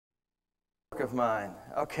of mine.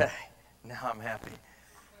 Okay, now I'm happy.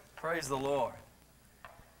 Praise the Lord.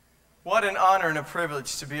 What an honor and a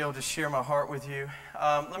privilege to be able to share my heart with you.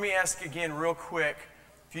 Let me ask again real quick.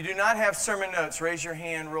 If you do not have sermon notes, raise your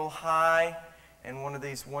hand real high, and one of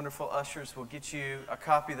these wonderful ushers will get you a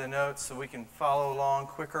copy of the notes so we can follow along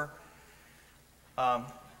quicker.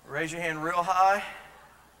 Raise your hand real high.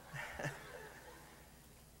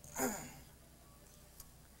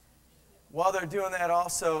 While they're doing that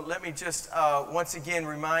also, let me just once again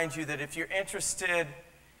remind you that if you're interested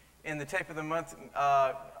in the Tape of the Month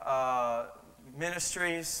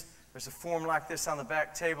ministries, there's a form like this on the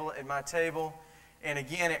back table at my table. And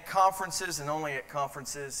again, at conferences and only at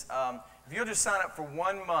conferences, if you'll just sign up for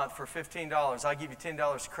 1 month for $15, I'll give you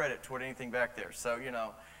 $10 credit toward anything back there. So, you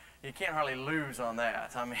know, you can't hardly lose on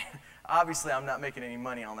that. I mean, obviously I'm not making any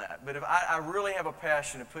money on that. But if I really have a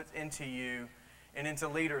passion to put into you and into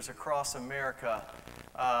leaders across America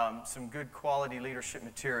some good quality leadership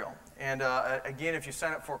material. And again, if you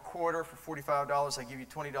sign up for a quarter for $45, I give you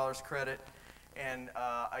 $20 credit. And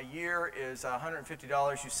a year is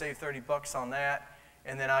 $150. You save $30 on that.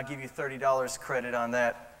 And then I'll give you $30 credit on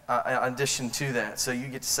that in addition to that. So you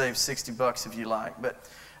get to save $60 if you like. But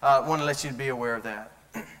I want to let you be aware of that.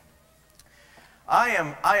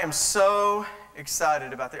 I am so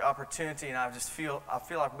excited about the opportunity, and I feel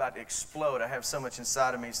like I'm about to explode. I have so much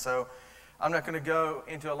inside of me. So I'm not going to go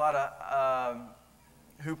into a lot of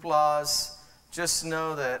hooplas. Just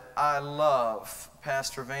know that I love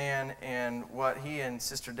Pastor Van and what he and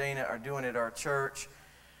Sister Dana are doing at our church.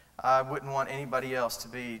 I wouldn't want anybody else to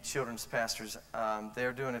be children's pastors.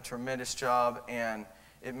 They're doing a tremendous job, and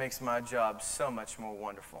it makes my job so much more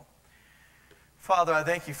wonderful. Father, I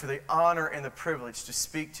thank you for the honor and the privilege to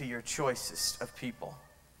speak to your choicest of people.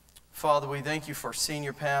 Father, we thank you for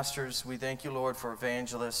senior pastors. We thank you, Lord, for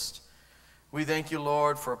evangelists. We thank you,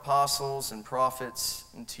 Lord, for apostles and prophets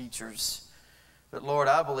and teachers. But, Lord,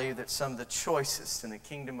 I believe that some of the choicest in the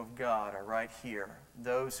kingdom of God are right here,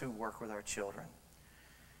 those who work with our children.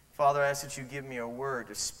 Father, I ask that you give me a word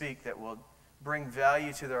to speak that will bring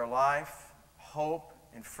value to their life, hope,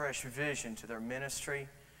 and fresh vision to their ministry.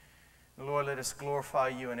 Lord, let us glorify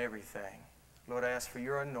you in everything. Lord, I ask for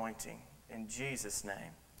your anointing. In Jesus'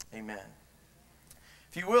 name, amen.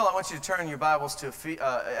 If you will, I want you to turn your Bibles to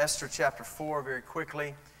Esther chapter 4 very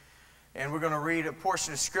quickly. And we're going to read a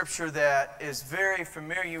portion of Scripture that is very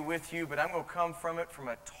familiar with you, but I'm going to come from it from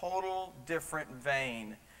a total different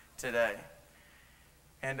vein today.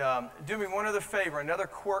 And do me one other favor. Another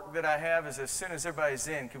quirk that I have is as soon as everybody's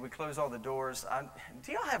in, could we close all the doors?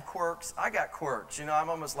 Do y'all have quirks? I got quirks. You know, I'm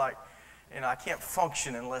almost like, you know, I can't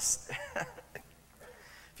function unless...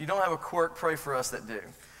 If you don't have a quirk, pray for us that do.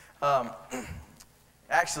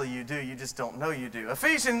 Actually, you do. You just don't know you do.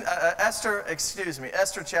 Esther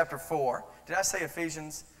chapter 4. Did I say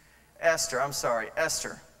Ephesians?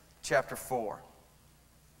 Esther chapter 4.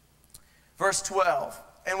 Verse 12.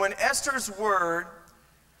 And when Esther's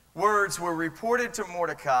words were reported to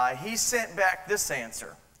Mordecai, he sent back this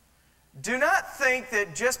answer. Do not think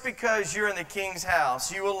that just because you're in the king's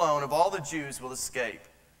house, you alone of all the Jews will escape.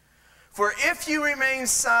 For if you remain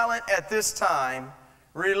silent at this time,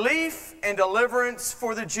 relief and deliverance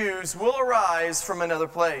for the Jews will arise from another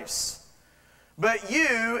place. But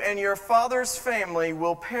you and your father's family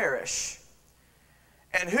will perish.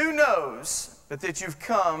 And who knows but that you've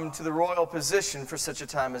come to the royal position for such a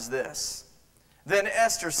time as this? Then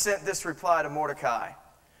Esther sent this reply to Mordecai.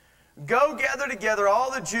 Go gather together all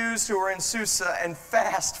the Jews who are in Susa and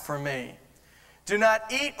fast for me. Do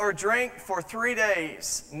not eat or drink for 3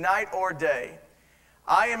 days, night or day.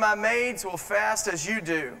 I and my maids will fast as you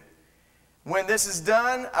do. When this is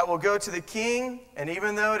done, I will go to the king, and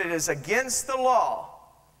even though it is against the law,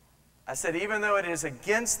 I said even though it is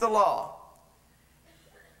against the law,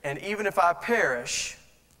 and even if I perish,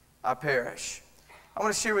 I perish. I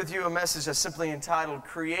want to share with you a message that's simply entitled,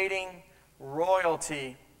 Creating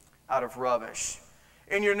Royalty Out of Rubbish.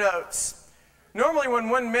 In your notes, normally when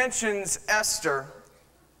one mentions Esther,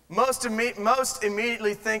 most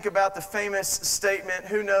immediately think about the famous statement,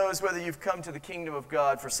 who knows whether you've come to the kingdom of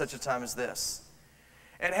God for such a time as this,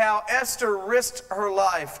 and how Esther risked her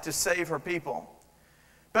life to save her people.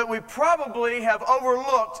 But we probably have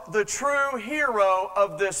overlooked the true hero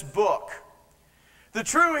of this book. The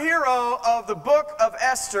true hero of the book of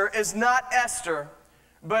Esther is not Esther,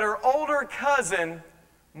 but her older cousin,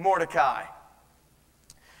 Mordecai.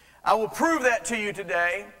 I will prove that to you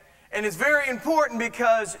today, and it's very important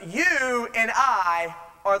because you and I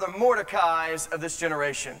are the Mordecais of this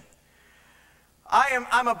generation.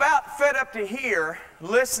 I'm about fed up to here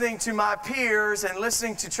listening to my peers and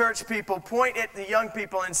listening to church people point at the young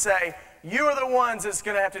people and say, you are the ones that's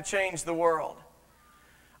going to have to change the world.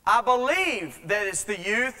 I believe that it's the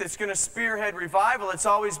youth that's going to spearhead revival. It's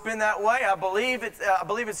always been that way. I believe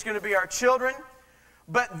it's going to be our children.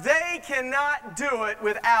 But they cannot do it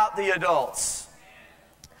without the adults.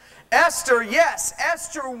 Esther, yes,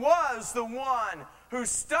 Esther was the one who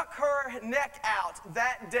stuck her neck out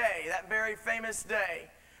that day, that very famous day,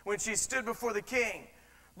 when she stood before the king.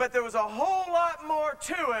 But there was a whole lot more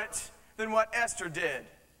to it than what Esther did.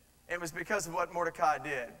 It was because of what Mordecai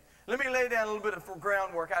did. Let me lay down a little bit of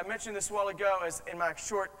groundwork. I mentioned this a while ago in my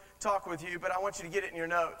short talk with you, but I want you to get it in your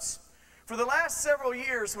notes. For the last several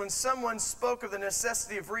years, when someone spoke of the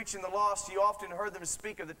necessity of reaching the lost, you often heard them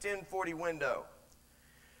speak of the 1040 window.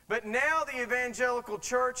 But now the evangelical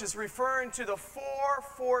church is referring to the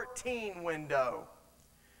 414 window.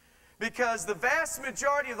 Because the vast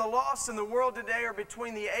majority of the lost in the world today are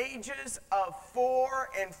between the ages of 4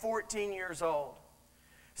 and 14 years old.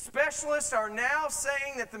 Specialists are now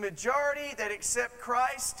saying that the majority that accept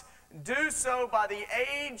Christ do so by the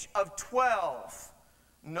age of 12.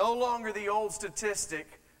 No longer the old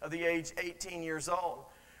statistic of the age 18 years old.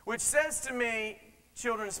 Which says to me,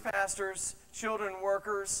 children's pastors, children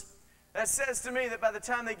workers, that says to me that by the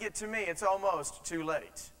time they get to me, it's almost too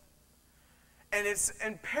late. And it's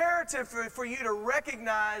imperative for you to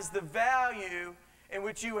recognize the value in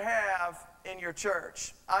which you have in your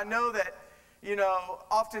church. I know that,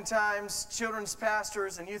 oftentimes children's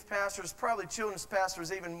pastors and youth pastors, probably children's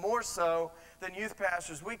pastors even more so than youth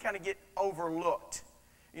pastors, we kind of get overlooked.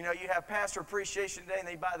 You have Pastor Appreciation Day and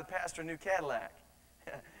they buy the pastor a new Cadillac.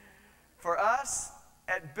 For us,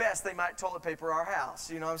 at best, they might toilet paper our house.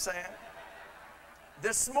 You know what I'm saying?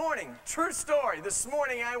 This morning, true story, this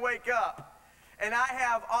morning I wake up and I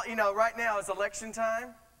have, right now is election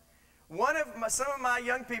time. Some of my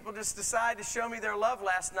young people just decided to show me their love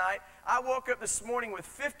last night. I woke up this morning with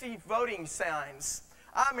 50 voting signs.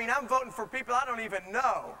 I mean, I'm voting for people I don't even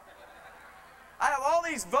know. I have all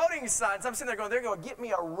these voting signs. I'm sitting there going, they're going to get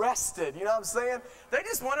me arrested. You know what I'm saying?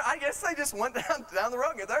 I guess they just went down the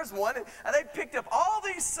road. There's one, and they picked up all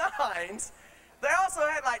these signs. They also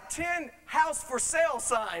had like 10 house for sale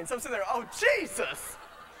signs. I'm sitting there, oh, Jesus.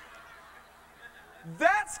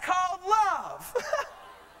 That's called love.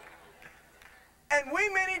 And we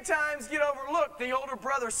many times get overlooked, the older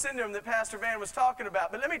brother syndrome that Pastor Van was talking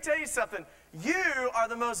about. But let me tell you something. You are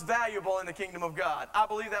the most valuable in the kingdom of God. I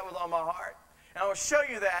believe that with all my heart. And I will show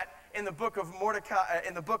you that in the book of Mordecai,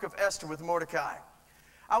 in the book of Esther with Mordecai.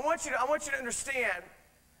 I want you to understand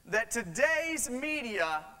that today's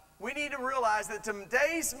media, we need to realize that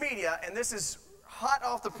today's media, and this is hot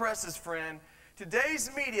off the presses, friend, today's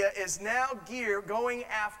media is now going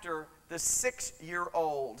after the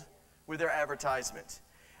 6-year-old with their advertisement.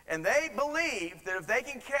 And they believe that if they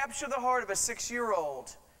can capture the heart of a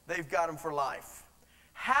 6-year-old, they've got them for life.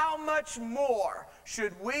 How much more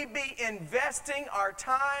should we be investing our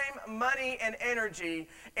time, money, and energy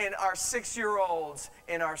in our 6-year-olds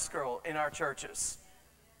in our churches?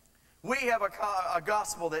 We have a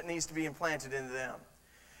gospel that needs to be implanted into them.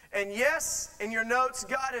 And yes, in your notes,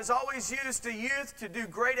 God has always used the youth to do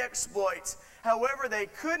great exploits. However, they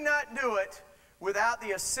could not do it without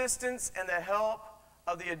the assistance and the help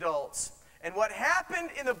of the adults. And what happened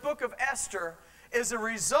in the book of Esther is a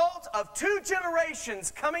result of 2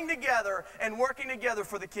 generations coming together and working together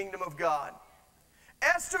for the kingdom of God.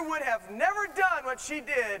 Esther would have never done what she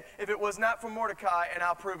did if it was not for Mordecai, and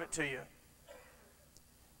I'll prove it to you.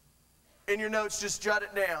 In your notes, just jot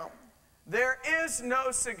it down. There is no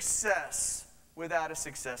success without a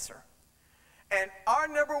successor. And our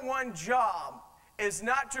number one job is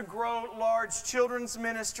not to grow large children's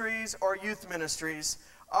ministries or youth ministries.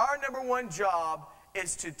 Our number one job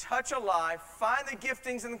is to touch a life, find the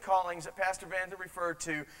giftings and the callings that Pastor Van referred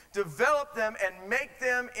to, develop them and make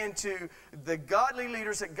them into the godly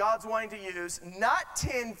leaders that God's wanting to use, not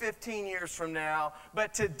 10, 15 years from now,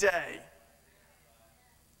 but today.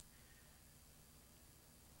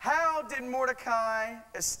 How did Mordecai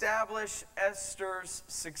establish Esther's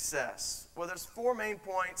success? Well, there's 4 main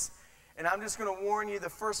points. And I'm just going to warn you, the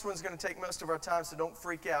first one's going to take most of our time, so don't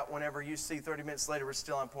freak out whenever you see 30 minutes later we're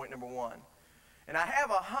still on point number 1. And I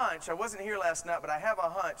have a hunch, I wasn't here last night, but I have a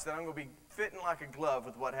hunch that I'm going to be fitting like a glove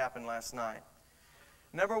with what happened last night.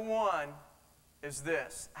 Number 1 is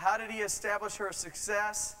this. How did he establish her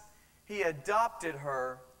success? He adopted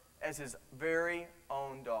her as his very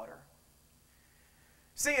own daughter.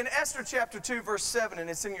 See, in Esther chapter 2, verse 7, and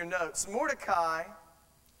it's in your notes, Mordecai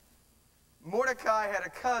had a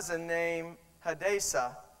cousin named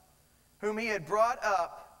Hadassah, whom he had brought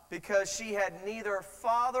up because she had neither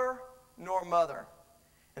father nor mother.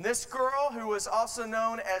 And this girl, who was also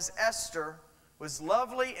known as Esther, was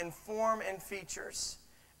lovely in form and features.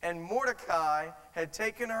 And Mordecai had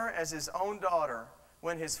taken her as his own daughter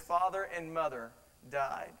when his father and mother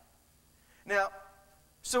died. Now,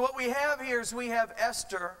 so what we have here is we have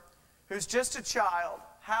Esther, who's just a child.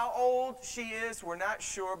 How old she is, we're not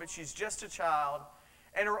sure, but she's just a child.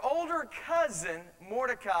 And her older cousin,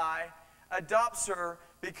 Mordecai, adopts her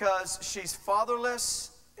because she's fatherless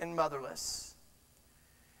and motherless.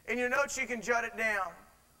 In your notes, you can jot it down.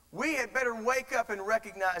 We had better wake up and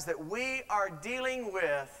recognize that we are dealing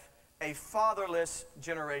with a fatherless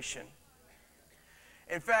generation.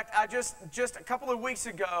 In fact, just a couple of weeks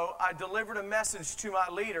ago, I delivered a message to my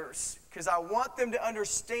leaders because I want them to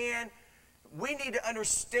understand, we need to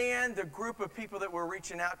understand the group of people that we're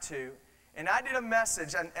reaching out to. And I did a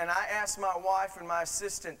message, and I asked my wife and my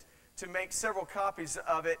assistant to make several copies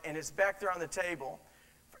of it, and it's back there on the table.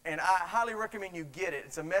 And I highly recommend you get it.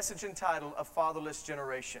 It's a message entitled A Fatherless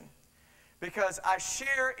Generation. Because I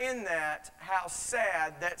share in that how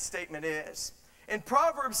sad that statement is. In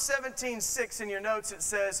Proverbs 17:6 in your notes it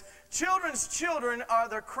says, "Children's children are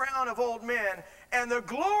the crown of old men, and the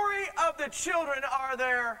glory of the children are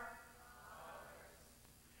their..."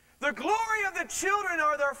 The glory of the children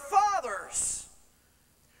are their fathers.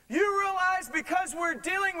 You realize because we're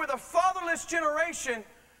dealing with a fatherless generation,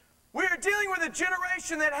 we're dealing with a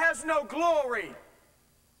generation that has no glory.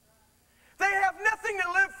 They have nothing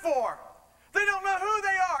to live for. They don't know who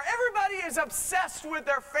they are. Everybody is obsessed with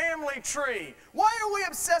their family tree. Why are we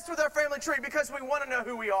obsessed with our family tree? Because we want to know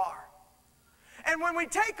who we are. And when we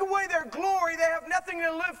take away their glory, they have nothing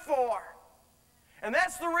to live for. And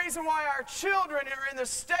that's the reason why our children are in the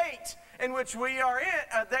state in which they are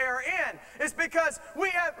in. It's because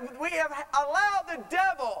we have allowed the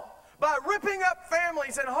devil, by ripping up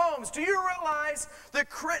families and homes. Do you realize the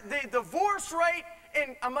divorce rate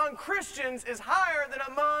among Christians is higher than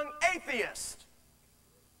among atheists?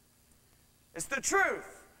 It's the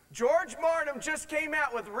truth. George Martin just came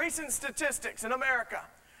out with recent statistics in America.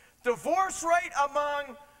 Divorce rate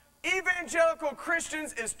among evangelical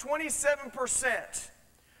Christians is 27%.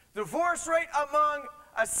 Divorce rate among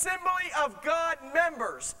Assembly of God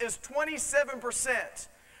members is 27%.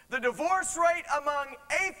 The divorce rate among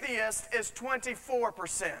atheists is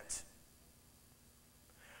 24%.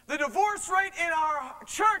 The divorce rate in our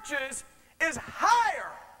churches is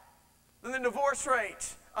higher than the divorce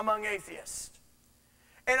rate among atheists.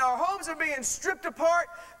 And our homes are being stripped apart.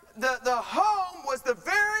 The home was the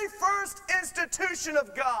very first institution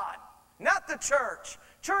of God, not the church.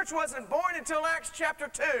 Church wasn't born until Acts chapter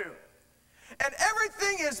 2. And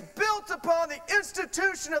everything is built upon the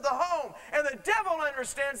institution of the home. And the devil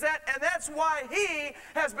understands that, and that's why he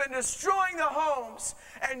has been destroying the homes.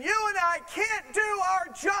 And you and I can't do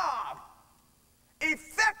our job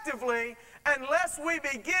effectively unless we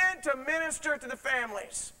begin to minister to the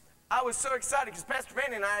families. I was so excited because Pastor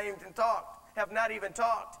Fanny and I have not even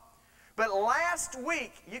talked. But last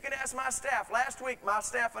week, you can ask my staff, last week my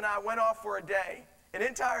staff and I went off for a day, an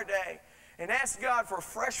entire day, and asked God for a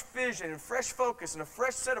fresh vision and fresh focus and a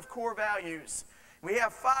fresh set of core values. We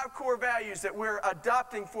have 5 core values that we're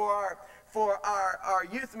adopting for our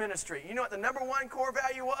youth ministry. You know what the number 1 core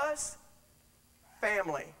value was?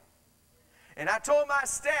 Family. And I told my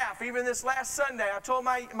staff, even this last Sunday, I told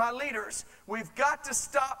my leaders, we've got to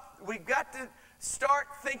start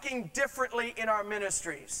thinking differently in our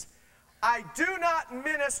ministries. I do not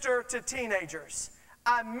minister to teenagers.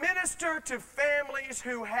 I minister to families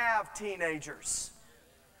who have teenagers.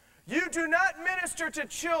 You do not minister to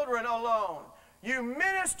children alone. You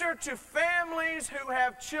minister to families who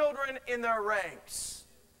have children in their ranks.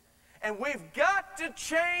 And we've got to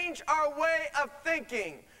change our way of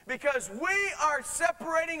thinking because we are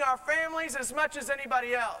separating our families as much as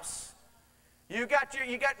anybody else. You got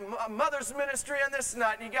mother's ministry on this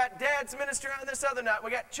night, and you got dad's ministry on this other night. We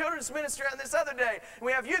got children's ministry on this other day. And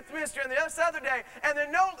we have youth ministry on this other day. And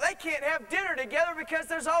they can't have dinner together because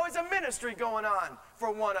there's always a ministry going on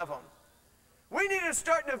for one of them. We need to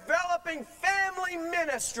start developing family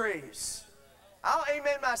ministries. I'll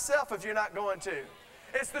amen myself if you're not going to.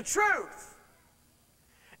 It's the truth.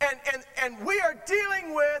 And we are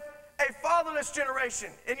dealing with a fatherless generation.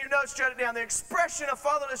 In your notes, jot it down. The expression of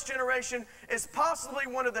fatherless generation is possibly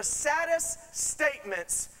one of the saddest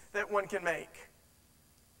statements that one can make.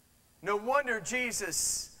 No wonder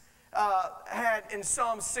Jesus had in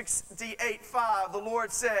Psalm 68:5, the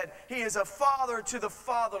Lord said, He is a father to the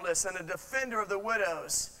fatherless and a defender of the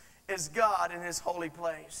widows is God in His holy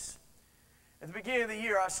place. At the beginning of the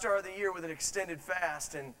year, I started the year with an extended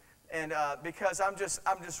fast, and because I'm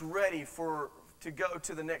just ready to go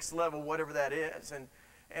to the next level, whatever that is.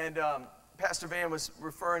 And Pastor Van was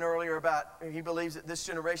referring earlier about he believes that this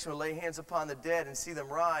generation will lay hands upon the dead and see them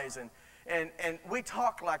rise. And we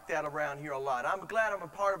talk like that around here a lot. I'm glad I'm a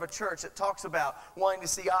part of a church that talks about wanting to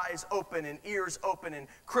see eyes open and ears open and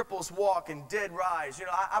cripples walk and dead rise. You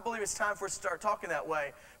know, I believe it's time for us to start talking that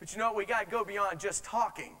way. But you know what? We got to go beyond just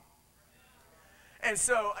talking. And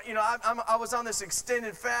so, you know, I was on this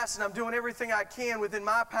extended fast, and I'm doing everything I can within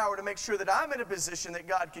my power to make sure that I'm in a position that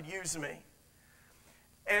God could use me.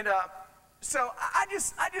 And so I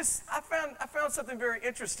found something very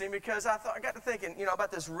interesting, because I got to thinking, you know,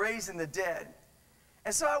 about this raising the dead.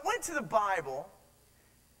 And so I went to the Bible,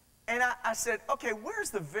 and I said, okay,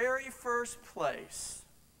 where's the very first place?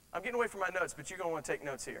 I'm getting away from my notes, but you're going to want to take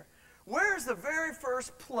notes here. Where's the very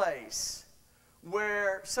first place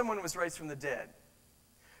where someone was raised from the dead?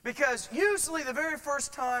 Because usually the very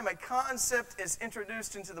first time a concept is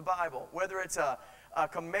introduced into the Bible, whether it's a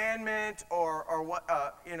commandment or what,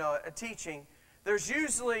 you know, a teaching, that's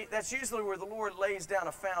usually where the Lord lays down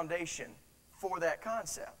a foundation for that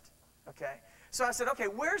concept. Okay? So I said, okay,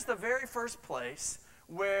 where's the very first place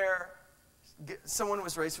where someone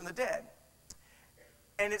was raised from the dead?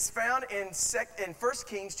 And it's found in 1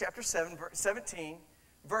 Kings chapter 17,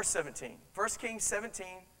 verse 17. 1 Kings 17,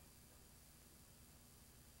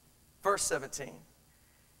 verse 17.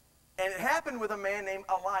 And it happened with a man named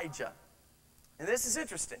Elijah. And this is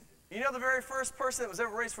interesting. You know, the very first person that was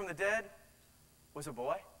ever raised from the dead was a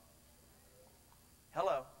boy.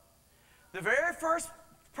 Hello. The very first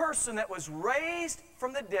person that was raised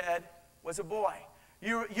from the dead was a boy.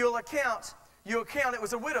 You'll account it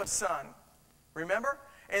was a widow's son. Remember?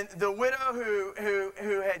 And the widow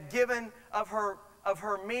who had given of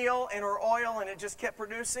her meal and her oil, and it just kept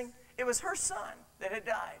producing, it was her son that had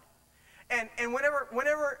died. And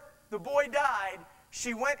whenever the boy died,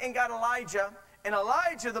 she went and got Elijah. And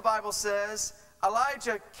Elijah, the Bible says,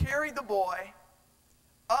 Elijah carried the boy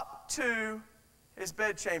up to his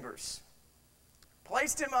bedchambers,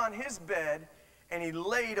 placed him on his bed, and he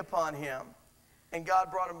laid upon him. And God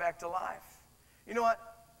brought him back to life. You know what?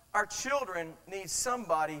 Our children need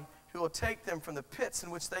somebody who will take them from the pits in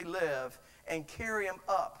which they live and carry them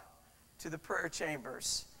up to the prayer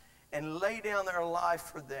chambers and lay down their life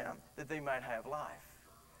for them that they might have life.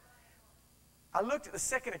 I looked at the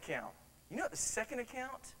second account. You know what the second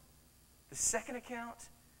account? The second account,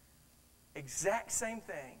 exact same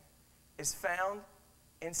thing, is found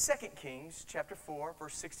in 2 Kings chapter 4,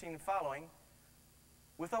 verse 16 and following,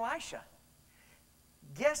 with Elisha.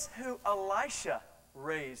 Guess who Elisha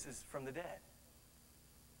raises from the dead?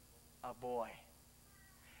 A boy.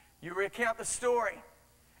 You recount the story.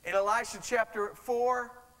 In Elisha chapter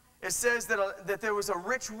 4, it says that there was a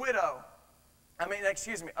rich widow.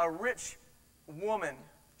 A rich woman.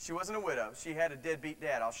 She wasn't a widow. She had a deadbeat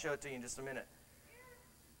dad. I'll show it to you in just a minute.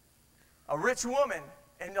 A rich woman.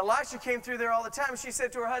 And Elisha came through there all the time. She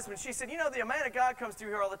said to her husband, she said, you know, the man of God comes through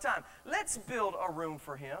here all the time. Let's build a room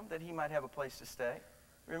for him that he might have a place to stay.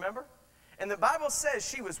 Remember? And the Bible says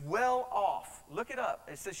she was well off. Look it up.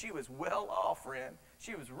 It says she was well off, friend.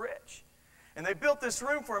 She was rich. And they built this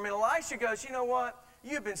room for him. And Elisha goes, you know what?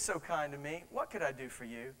 You've been so kind to me. What could I do for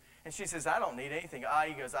you? And she says, I don't need anything.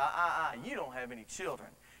 He goes, you don't have any children.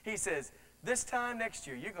 He says, this time next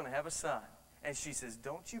year, you're going to have a son. And she says,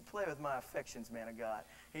 don't you play with my affections, man of God.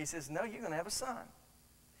 He says, no, you're going to have a son.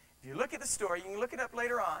 If you look at the story, you can look it up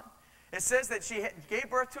later on. It says that she gave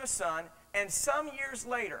birth to a son, and some years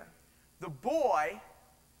later, the boy,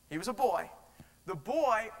 he was a boy, the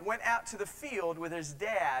boy went out to the field where his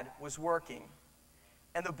dad was working.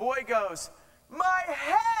 And the boy goes, my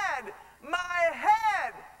head, my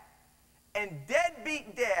head. And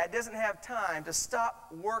deadbeat dad doesn't have time to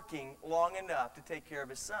stop working long enough to take care of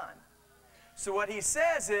his son. So what he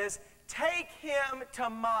says is, take him to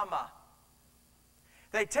mama.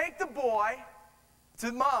 They take the boy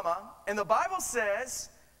to mama, and the Bible says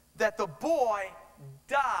that the boy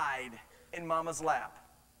died in mama's lap.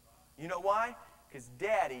 You know why? Because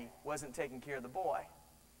daddy wasn't taking care of the boy.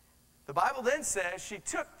 The Bible then says she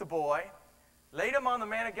took the boy, laid him on the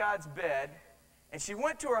man of God's bed, and she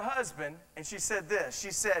went to her husband, and she said this.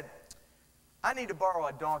 She said, I need to borrow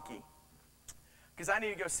a donkey because I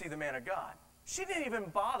need to go see the man of God. She didn't even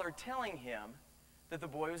bother telling him that the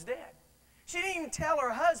boy was dead. She didn't even tell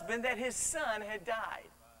her husband that his son had died.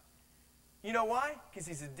 You know why? Because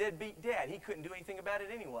he's a deadbeat dad. He couldn't do anything about it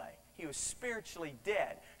anyway. He was spiritually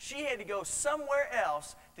dead. She had to go somewhere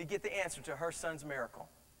else to get the answer to her son's miracle.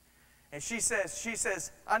 And she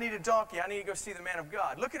says, I need a donkey. I need to go see the man of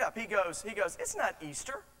God. Look it up. He goes, it's not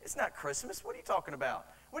Easter. It's not Christmas. What are you talking about?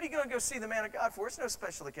 What are you going to go see the man of God for? It's no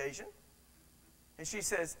special occasion. And she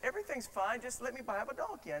says, everything's fine, just let me have a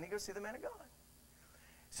donkey. I need to go see the man of God.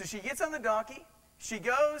 So she gets on the donkey. She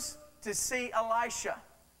goes to see Elisha.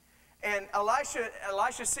 And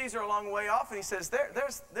Elisha sees her a long way off, and he says,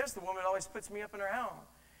 there's the woman that always puts me up in her home.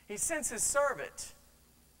 He sends his servant,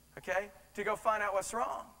 okay, to go find out what's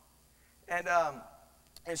wrong.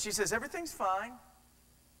 And she says, everything's fine.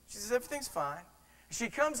 She says, everything's fine. She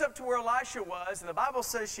comes up to where Elisha was, and the Bible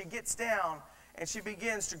says she gets down, and she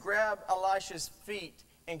begins to grab Elisha's feet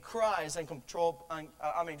and cries just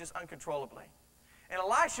uncontrollably. And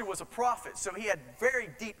Elisha was a prophet, so he had very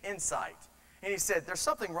deep insight. And he said, there's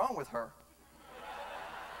something wrong with her.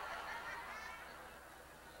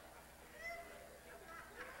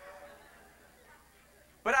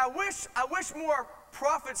 But I wish more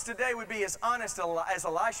prophets today would be as honest as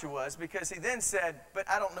Elisha was, because he then said, but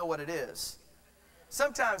I don't know what it is.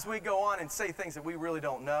 Sometimes we go on and say things that we really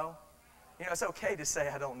don't know. You know, it's okay to say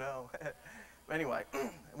I don't know. But anyway,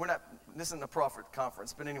 this isn't a prophet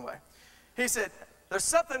conference, but anyway. He said, there's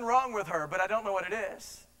something wrong with her, but I don't know what it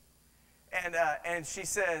is. And she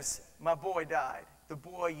says, my boy died. The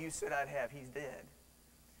boy you said I'd have, he's dead.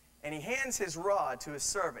 And he hands his rod to his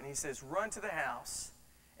servant. And he says, run to the house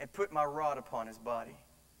and put my rod upon his body.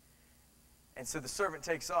 And so the servant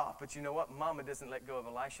takes off. But you know what? Mama doesn't let go of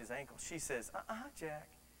Elisha's ankle. She says, Jack,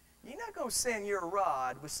 you're not going to send your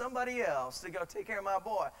rod with somebody else to go take care of my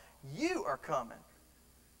boy. You are coming.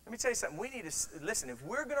 Let me tell you something. We need to, listen, if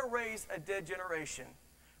we're going to raise a dead generation,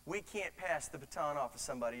 we can't pass the baton off to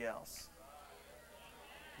somebody else.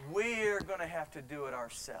 We're going to have to do it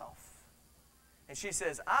ourselves. And she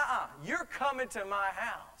says, you're coming to my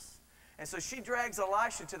house. And so she drags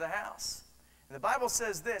Elisha to the house. And the Bible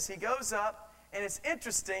says this, he goes up, and it's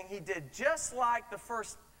interesting, he did just like the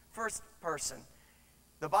first person.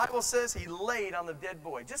 The Bible says he laid on the dead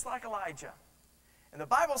boy, just like Elijah. And the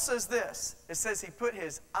Bible says this, it says he put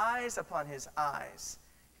his eyes upon his eyes,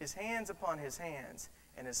 his hands upon his hands,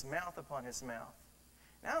 and his mouth upon his mouth.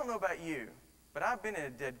 Now, I don't know about you, but I've been in a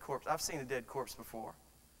dead corpse. I've seen a dead corpse before.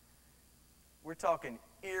 We're talking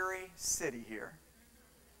Erie City here.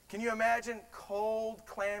 Can you imagine? Cold,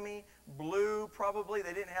 clammy, blue, probably.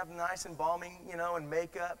 They didn't have nice embalming, and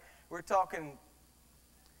makeup. We're talking.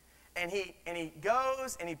 And he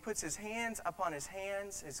goes and he puts his hands upon his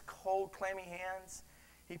hands, his cold, clammy hands.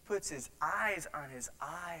 He puts his eyes on his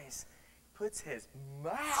eyes. Puts his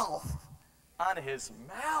mouth on his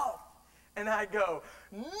mouth. And I go,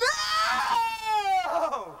 no!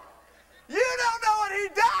 You don't know what he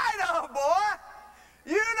died of, boy!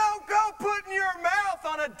 You don't go putting your mouth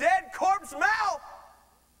on a dead corpse mouth!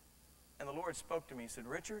 And the Lord spoke to me. He said,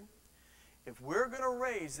 Richard, if we're going to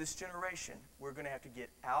raise this generation, we're going to have to get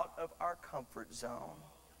out of our comfort zone.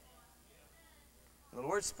 And the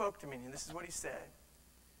Lord spoke to me, and this is what he said.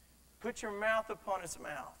 Put your mouth upon his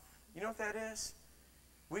mouth. You know what that is?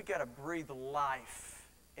 We've got to breathe life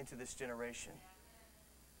into this generation.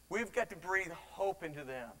 We've got to breathe hope into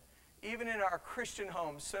them. Even in our Christian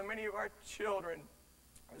homes, so many of our children,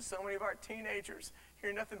 so many of our teenagers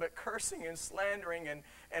hear nothing but cursing and slandering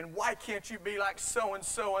and why can't you be like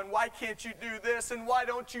so-and-so, and why can't you do this, and why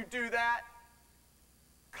don't you do that?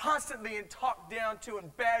 Constantly and talked down to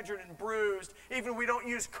and badgered and bruised. Even if we don't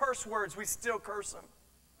use curse words, we still curse them.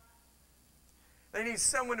 They need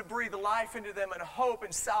someone to breathe life into them and hope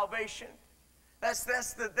and salvation. That's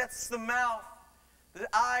the mouth. The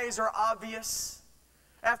eyes are obvious.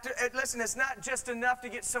 Listen, it's not just enough to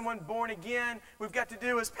get someone born again. We've got to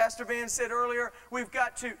do, as Pastor Van said earlier, we've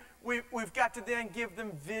got to then give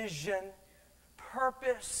them vision,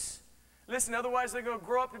 purpose. Listen, otherwise they're going to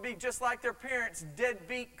grow up to be just like their parents,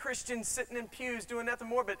 deadbeat Christians sitting in pews doing nothing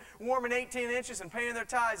more but warming 18 inches and paying their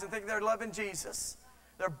tithes and thinking they're loving Jesus.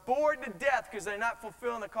 They're bored to death because they're not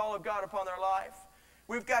fulfilling the call of God upon their life.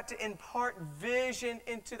 We've got to impart vision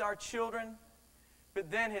into our children. But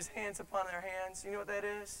then his hands upon their hands, you know what that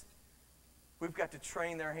is? We've got to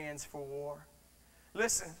train their hands for war.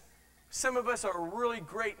 Listen, some of us are really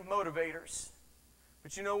great motivators.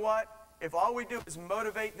 But you know what? If all we do is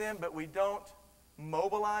motivate them, but we don't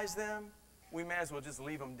mobilize them, we may as well just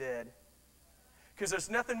leave them dead. Because there's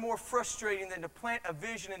nothing more frustrating than to plant a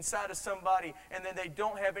vision inside of somebody and then they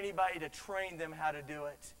don't have anybody to train them how to do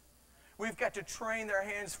it. We've got to train their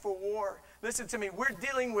hands for war. Listen to me, we're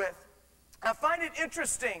dealing with, I find it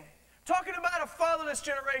interesting, talking about a fatherless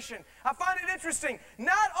generation, I find it interesting,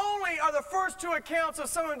 not only are the first two accounts of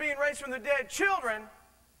someone being raised from the dead children,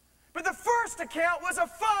 but the first account was a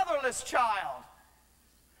fatherless child.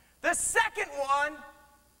 The second one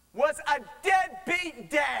was a deadbeat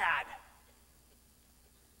dad.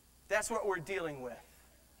 That's what we're dealing with.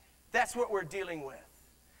 That's what we're dealing with.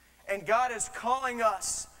 And God is calling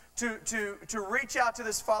us to reach out to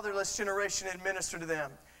this fatherless generation and minister to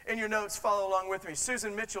them. In your notes, follow along with me.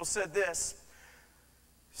 Susan Mitchell said this.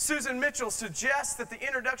 Susan Mitchell suggests that the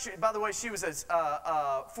introduction, by the way, she was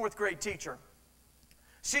a fourth grade teacher.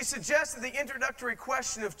 She suggests that the introductory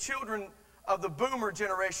question of children of the boomer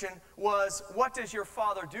generation was, what does your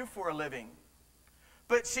father do for a living?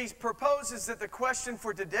 But she proposes that the question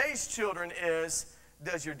for today's children is,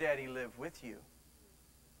 does your daddy live with you?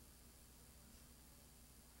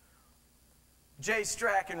 Jay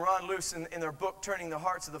Strack and Ron Luce in their book, Turning the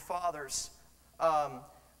Hearts of the Fathers,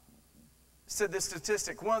 said this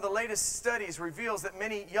statistic. One of the latest studies reveals that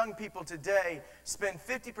many young people today spend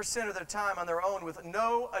 50% of their time on their own with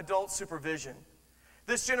no adult supervision.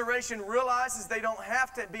 This generation realizes they don't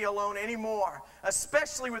have to be alone anymore,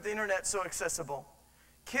 especially with the internet so accessible.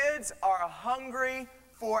 Kids are hungry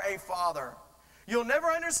for a father. You'll never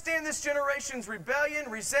understand this generation's rebellion,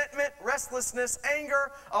 resentment, restlessness,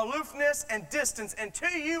 anger, aloofness, and distance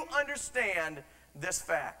until you understand this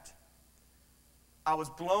fact. I was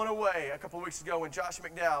blown away a couple of weeks ago when Josh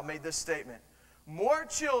McDowell made this statement. More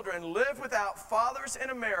children live without fathers in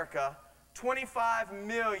America, 25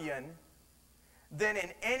 million, than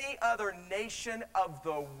in any other nation of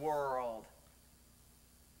the world.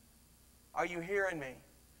 Are you hearing me?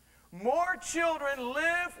 More children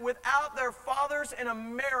live without their fathers in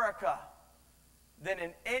America than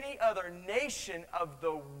in any other nation of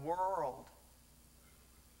the world.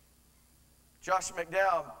 Josh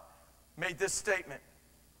McDowell made this statement.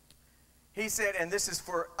 He said, and this is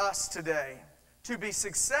for us today, to be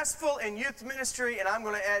successful in youth ministry, and I'm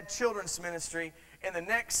going to add children's ministry, in the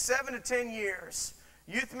next 7 to 10 years,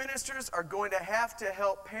 youth ministers are going to have to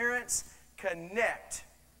help parents connect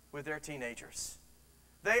with their teenagers.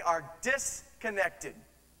 They are disconnected.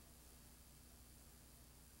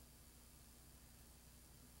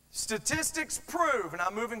 Statistics prove, and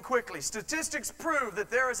I'm moving quickly, statistics prove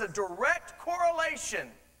that there is a direct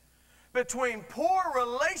correlation between poor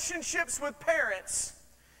relationships with parents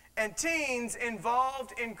and teens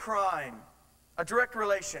involved in crime. A direct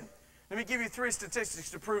relation. Let me give you 3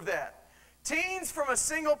 statistics to prove that. Teens from a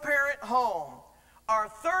single-parent home are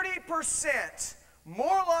 30%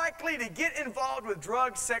 more likely to get involved with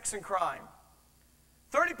drugs, sex, and crime.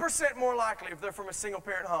 30% more likely if they're from a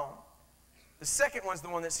single-parent home. The second one's the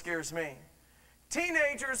one that scares me.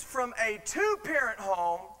 Teenagers from a 2-parent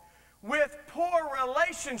home with poor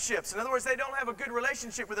relationships. In other words, they don't have a good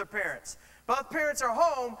relationship with their parents. Both parents are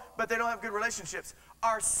home, but they don't have good relationships.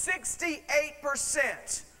 Are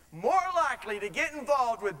 68% more likely to get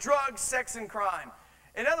involved with drugs, sex, and crime.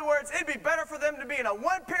 In other words, it'd be better for them to be in a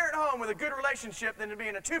 1-parent home with a good relationship than to be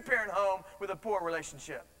in a 2-parent home with a poor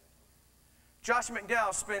relationship. Josh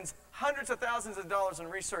McDowell spends hundreds of thousands of dollars in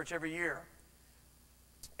research every year.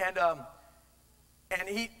 And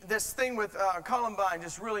this thing with Columbine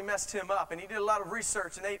just really messed him up. And he did a lot of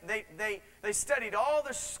research. And they studied all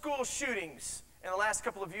the school shootings in the last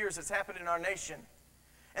couple of years that's happened in our nation.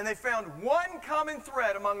 And they found one common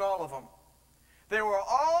thread among all of them. They were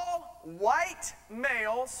all white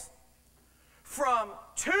males from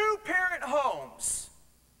 2-parent homes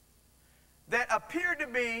that appeared to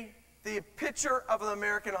be the picture of an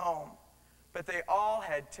American home. But they all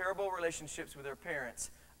had terrible relationships with their parents,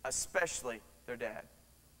 especially their dad.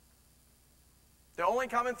 The only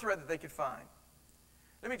common thread that they could find.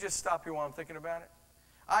 Let me just stop here while I'm thinking about it.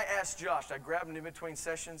 I asked Josh, I grabbed him in between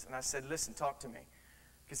sessions, and I said, listen, talk to me.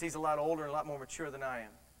 Because he's a lot older and a lot more mature than I am.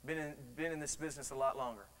 Been in this business a lot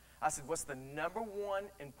longer. I said, what's the number one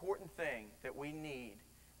important thing that we need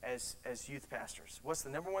as youth pastors? What's the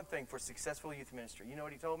number one thing for successful youth ministry? You know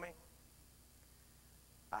what he told me?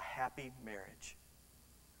 A happy marriage.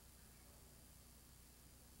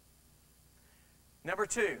 Number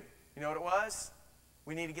 2, you know what it was?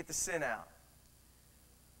 We need to get the sin out.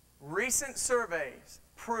 Recent surveys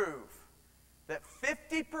prove that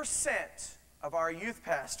 50% of our youth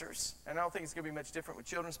pastors, and I don't think it's going to be much different with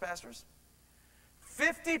children's pastors,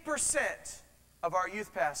 50% of our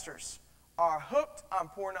youth pastors are hooked on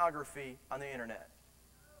pornography on the internet.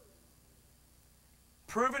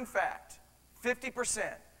 Proven fact,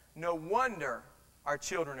 50%. No wonder our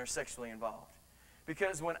children are sexually involved.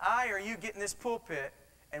 Because when I or you get in this pulpit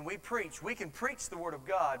and we preach, we can preach the Word of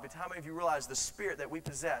God, but how many of you realize the spirit that we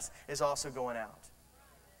possess is also going out?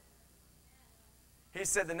 He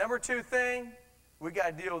said the number 2 thing, we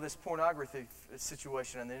got to deal with this pornography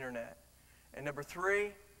situation on the internet. And number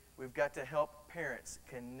 3, we've got to help parents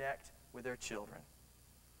connect with their children.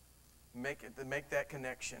 Make that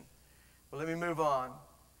connection. Well, let me move on.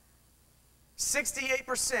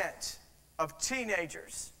 68% of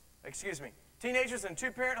teenagers, Teenagers in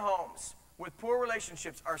two-parent homes with poor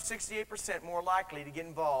relationships are 68% more likely to get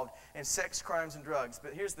involved in sex, crimes, and drugs.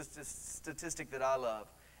 But here's the statistic that I love.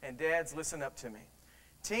 And dads, listen up to me.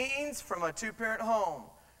 Teens from a two-parent home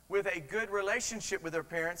with a good relationship with their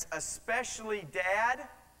parents, especially dad,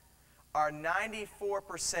 are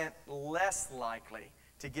 94% less likely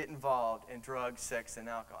to get involved in drugs, sex, and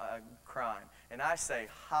alcohol, crime. And I say,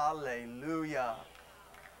 hallelujah.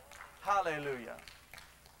 Hallelujah.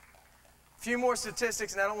 A few more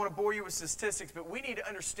statistics, and I don't want to bore you with statistics, but we need to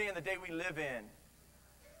understand the day we live in.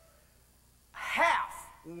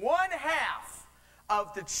 One half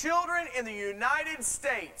of the children in the United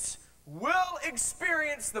States will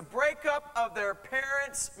experience the breakup of their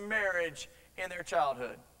parents' marriage in their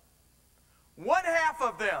childhood. One half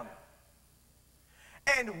of them.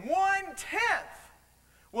 And 1/10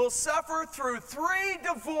 will suffer through 3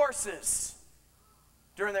 divorces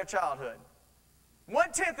during their childhood.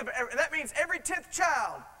 1/10 of, that means every 10th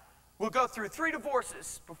child will go through 3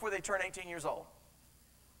 divorces before they turn 18 years old.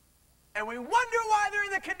 And we wonder why they're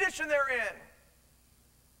in the condition they're in.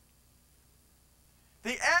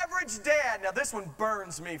 The average dad, now this one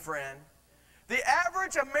burns me, friend. The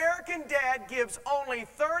average American dad gives only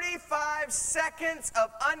 35 seconds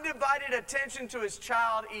of undivided attention to his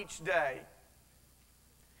child each day.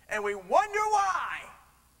 And we wonder why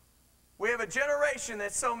we have a generation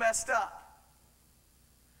that's so messed up.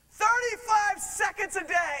 35 seconds a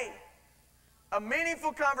day. A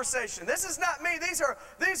meaningful conversation. This is not me. These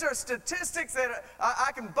are statistics that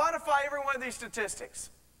I can bonify every one of these statistics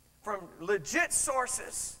from legit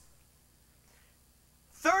sources.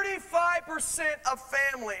 35% of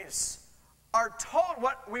families are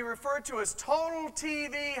what we refer to as total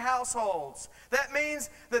TV households. That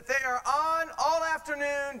means that they are on all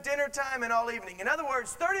afternoon, dinner time, and all evening. In other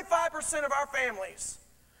words, 35% of our families,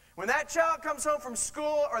 when that child comes home from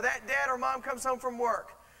school or that dad or mom comes home from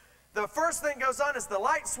work, the first thing goes on is the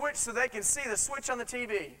light switch so they can see the switch on the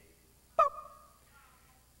TV. Boop.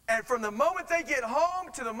 And from the moment they get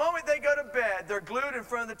home to the moment they go to bed, they're glued in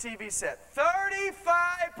front of the TV set.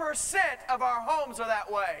 35% of our homes are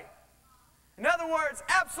that way. In other words,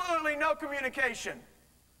 absolutely no communication.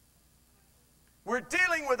 We're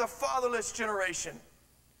dealing with a fatherless generation.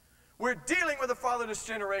 We're dealing with a fatherless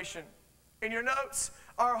generation. In your notes,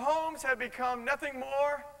 our homes have become nothing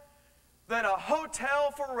more than a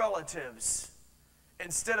hotel for relatives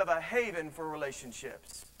instead of a haven for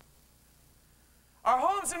relationships. Our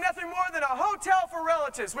homes are nothing more than a hotel for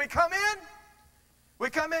relatives. We come in,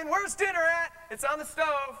 where's dinner at? It's on the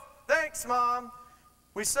stove. Thanks, Mom.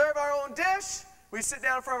 We serve our own dish. We sit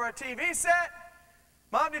down in front of our TV set.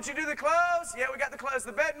 Mom, did you do the clothes? Yeah, we got the clothes.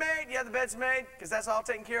 The bed made? Yeah, the bed's made, because that's all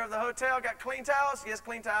taken care of in the hotel. Got clean towels? Yes,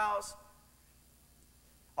 clean towels.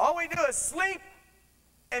 All we do is sleep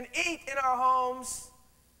and eat in our homes,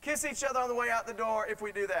 kiss each other on the way out the door if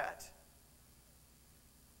we do that.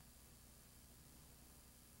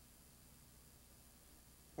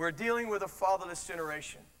 We're dealing with a fatherless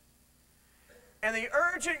generation. And the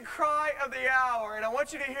urgent cry of the hour, and I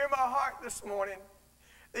want you to hear my heart this morning,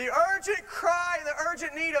 the urgent cry and the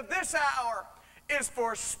urgent need of this hour is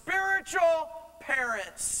for spiritual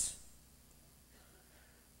parents.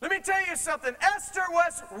 Let me tell you something. Esther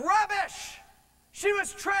was rubbish. She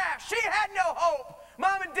was trash. She had no hope.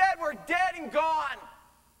 Mom and Dad were dead and gone.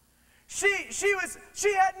 She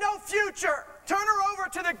had no future. Turn her over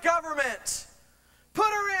to the government. Put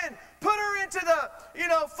her into the,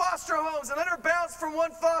 foster homes and let her bounce from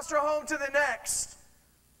one foster home to the next.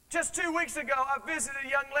 Just 2 weeks ago, I visited a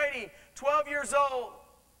young lady, 12 years old.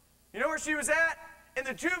 You know where she was at? In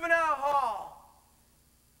the juvenile hall.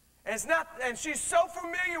 And she's so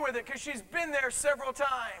familiar with it because she's been there several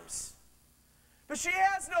times. But she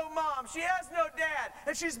has no mom, she has no dad,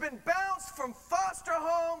 and she's been bounced from foster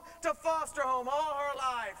home to foster home all her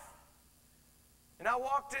life. And I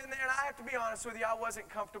walked in there, and I have to be honest with you, I wasn't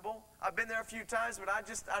comfortable. I've been there a few times, but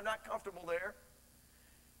I'm not comfortable there.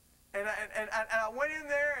 And I went in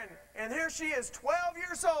there, and here she is, 12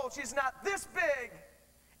 years old. She's not this big,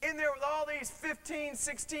 in there with all these 15,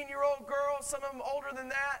 16-year-old girls, some of them older than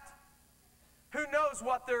that. Who knows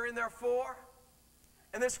what they're in there for?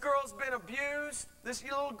 And this girl's been abused. This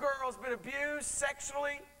little girl's been abused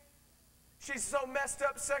sexually. She's so messed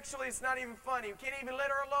up sexually, it's not even funny. We can't even let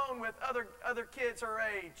her alone with other kids her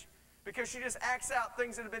age because she just acts out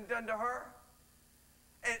things that have been done to her.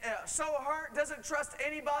 And so hurt, doesn't trust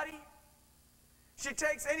anybody. She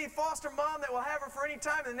takes any foster mom that will have her for any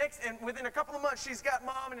time, and within a couple of months, she's got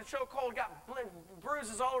mom in a chokehold, got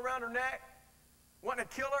bruises all around her neck, wanting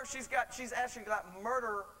to kill her. She's actually got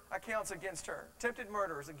murder accounts against her, attempted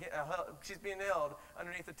murders. She's being held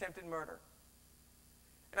underneath attempted murder.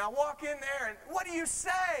 And I walk in there, and what do you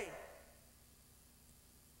say?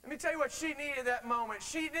 Let me tell you what she needed at that moment.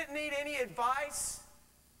 She didn't need any advice.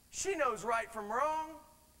 She knows right from wrong.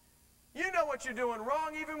 You know what you're doing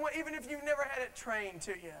wrong, even if you've never had it trained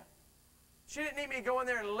to you. She didn't need me to go in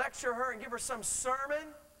there and lecture her and give her some sermon.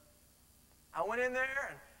 I went in there,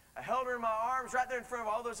 and I held her in my arms right there in front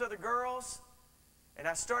of all those other girls. And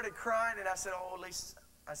I started crying, and I said, oh, Lisa,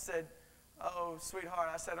 I said, oh, sweetheart,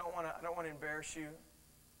 I said, I don't want to embarrass you.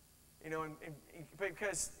 You know,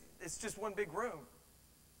 because it's just one big room.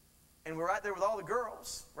 And we're right there with all the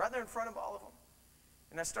girls, right there in front of all of them.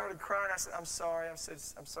 And I started crying. I said, I'm sorry. I said,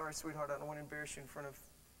 I'm sorry, sweetheart. I don't want to embarrass you in front of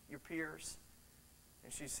your peers.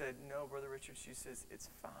 And she said, no, Brother Richard. She says, it's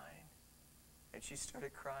fine. And she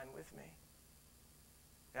started crying with me.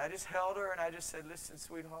 And I just held her, and I just said, listen,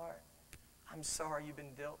 sweetheart, I'm sorry you've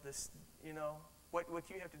been dealt this, you know. What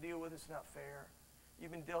you have to deal with is not fair.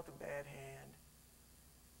 You've been dealt a bad hand.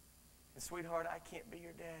 And sweetheart, I can't be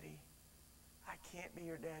your daddy. I can't be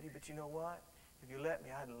your daddy, but you know what? If you let me,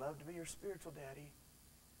 I'd love to be your spiritual daddy.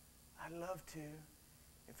 I'd love to.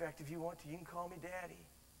 In fact, if you want to, you can call me daddy.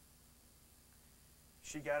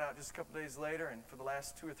 She got out just a couple days later, and for the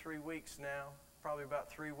last 2 or 3 weeks now, probably about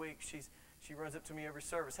 3 weeks, she runs up to me every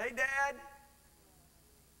service. Hey, Dad!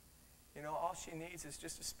 You know, all she needs is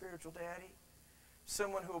just a spiritual daddy.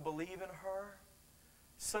 Someone who will believe in her.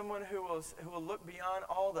 Someone who will look beyond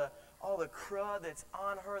all the crud that's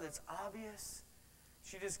on her that's obvious.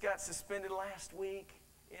 She just got suspended last week,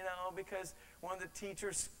 you know, because one of the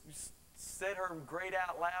teachers said her grade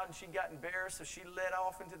out loud, and she got embarrassed, so she led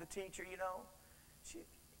off into the teacher, you know.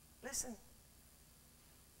 Listen,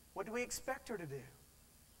 what do we expect her to do?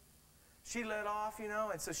 She led off, you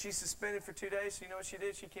know, and so she's suspended for 2 days. So you know what she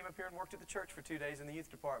did? She came up here and worked at the church for 2 days in the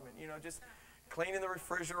youth department, you know, just cleaning the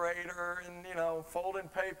refrigerator and, you know, folding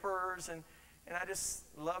papers. And I just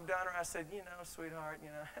loved on her. I said, you know, sweetheart, you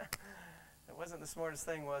know, it wasn't the smartest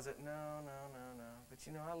thing, was it? No. But,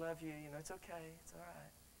 you know, I love you. You know, it's okay. It's all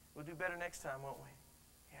right. We'll do better next time, won't we?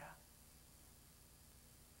 Yeah.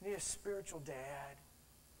 You need a spiritual dad.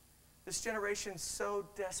 This generation so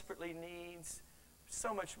desperately needs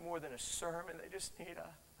so much more than a sermon. They just need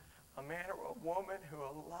a man or a woman who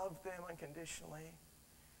will love them unconditionally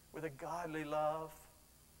with a godly love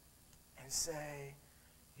and say,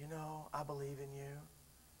 you know, I believe in you.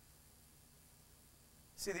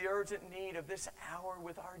 See, the urgent need of this hour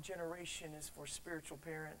with our generation is for spiritual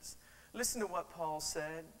parents. Listen to what Paul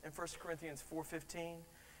said in 1 Corinthians 4:15.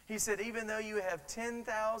 He said, even though you have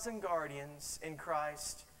 10,000 guardians in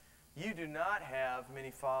Christ, you do not have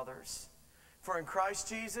many fathers. For in Christ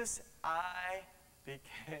Jesus, I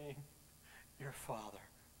became your father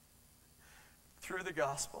through the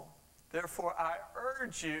gospel. Therefore, I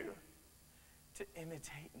urge you to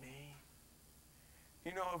imitate me.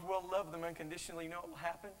 You know, if we'll love them unconditionally, you know what will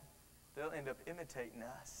happen? They'll end up imitating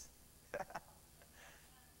us.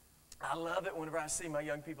 I love it whenever I see my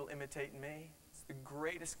young people imitating me. It's the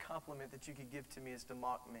greatest compliment that you could give to me is to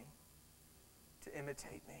mock me, to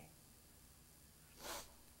imitate me.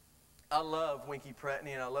 I love Winky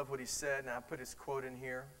Pretney, and I love what he said, and I put his quote in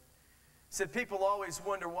here. He said, people always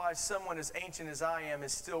wonder why someone as ancient as I am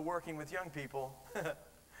is still working with young people.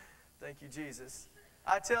 Thank you, Jesus.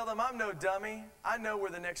 I tell them I'm no dummy. I know where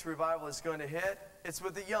the next revival is going to hit. It's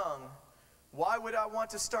with the young. Why would I want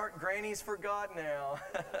to start grannies for God now?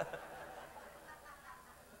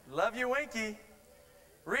 Love you, Winky.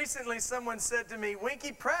 Recently, someone said to me,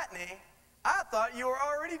 Winky Pretney, I thought you were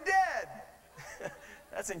already dead.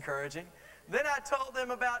 That's encouraging. Then I told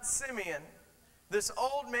them about Simeon. This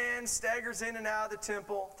old man staggers in and out of the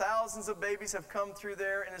temple. Thousands of babies have come through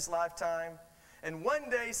there in his lifetime. And one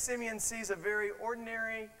day, Simeon sees a very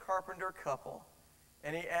ordinary carpenter couple.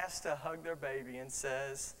 And he asks to hug their baby and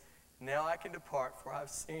says, now I can depart, for I've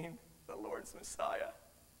seen the Lord's Messiah.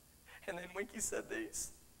 And then Winky said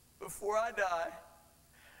these, before I die,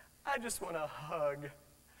 I just want to hug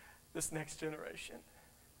this next generation.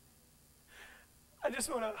 I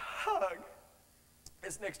just want to hug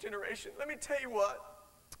this next generation. Let me tell you what.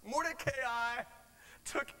 Mordecai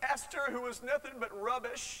took Esther, who was nothing but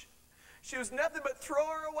rubbish. She was nothing but throw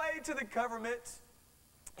her away to the government.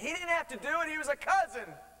 He didn't have to do it. He was a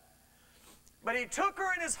cousin. But he took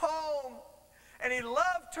her in his home, and he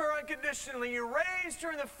loved her unconditionally. He raised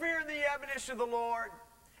her in the fear and the admonition of the Lord.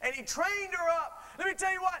 And he trained her up. Let me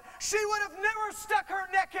tell you what. She would have never stuck her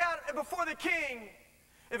neck out before the king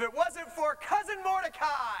if it wasn't for cousin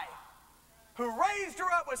Mordecai, who raised her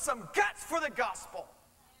up with some guts for the gospel.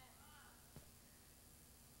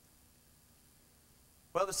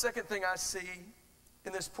 Well, the second thing I see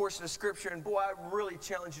in this portion of Scripture, and boy, I really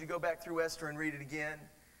challenge you to go back through Esther and read it again.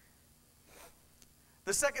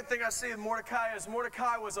 The second thing I see in Mordecai is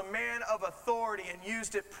Mordecai was a man of authority and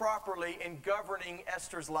used it properly in governing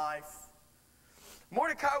Esther's life.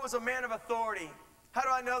 Mordecai was a man of authority. How do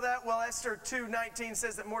I know that? Well, Esther 2:19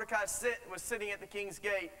 says that Mordecai was sitting at the king's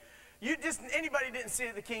gate. Anybody didn't sit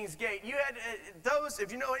at the king's gate. You had those,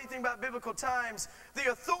 if you know anything about biblical times,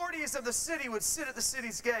 the authorities of the city would sit at the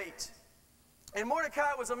city's gate. And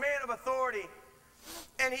Mordecai was a man of authority.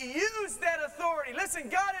 And he used that authority. Listen,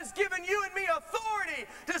 God has given you and me authority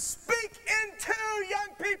to speak into young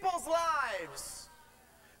people's lives.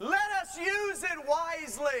 Let us use it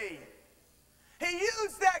wisely. He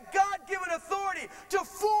used that God-given authority to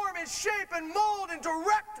form and shape and mold and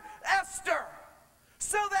direct Esther,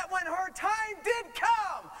 so that when her time did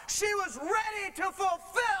come, she was ready to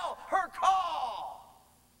fulfill her call.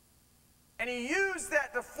 And he used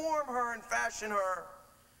that to form her and fashion her.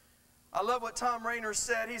 I love what Tom Rainer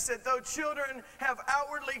said. He said, though children have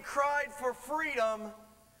outwardly cried for freedom,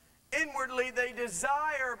 inwardly they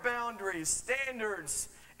desire boundaries, standards,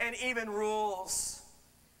 and even rules.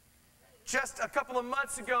 Just a couple of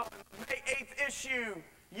months ago, May 8th issue,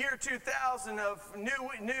 year 2000 of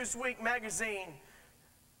Newsweek magazine,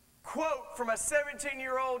 quote from a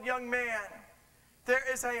 17-year-old young man, there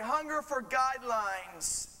is a hunger for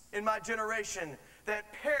guidelines in my generation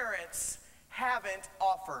that parents haven't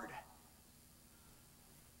offered.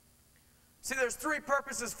 See, there's three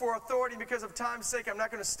purposes for authority. Because of time's sake, I'm not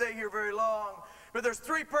going to stay here very long. But there's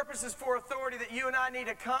three purposes for authority that you and I need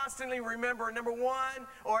to constantly remember. Number one,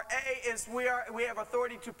 or A, is we have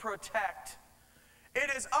authority to protect. It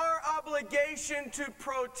is our obligation to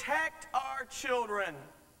protect our children.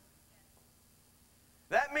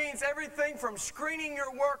 That means everything from screening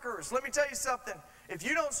your workers. Let me tell you something. If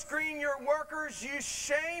you don't screen your workers,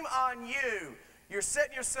 shame on you. You're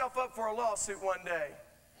setting yourself up for a lawsuit one day.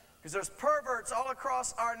 Because there's perverts all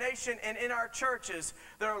across our nation and in our churches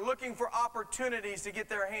that are looking for opportunities to get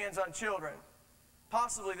their hands on children.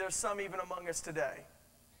 Possibly there's some even among us today.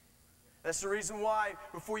 That's the reason why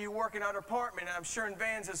before you work in our department, and I'm sure in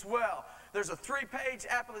Vans as well, there's a three-page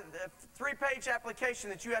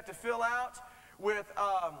application that you have to fill out with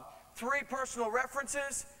 3 personal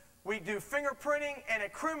references. We do fingerprinting and a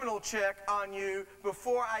criminal check on you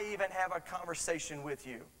before I even have a conversation with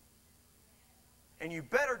you. And you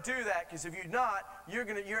better do that, because if you're not,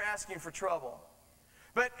 you're asking for trouble.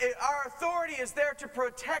 But our authority is there to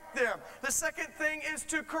protect them. The second thing is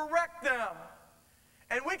to correct them.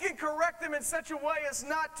 And we can correct them in such a way as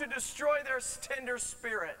not to destroy their tender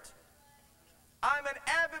spirit. I'm an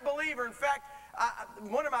avid believer. In fact,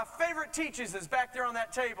 one of my favorite teachings is back there on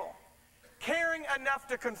that table. Caring enough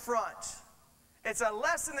to confront. It's a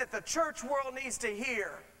lesson that the church world needs to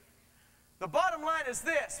hear. The bottom line is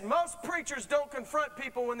this. Most preachers don't confront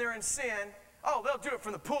people when they're in sin. Oh, they'll do it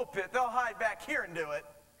from the pulpit. They'll hide back here and do it.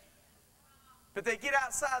 But they get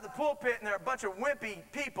outside the pulpit and they're a bunch of wimpy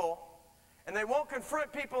people, and they won't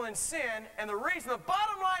confront people in sin. And the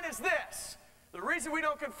bottom line is this. The reason we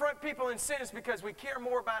don't confront people in sin is because we care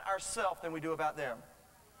more about ourselves than we do about them.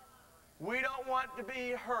 We don't want to be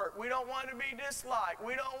hurt. We don't want to be disliked.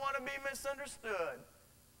 We don't want to be misunderstood.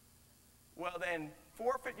 Well, then,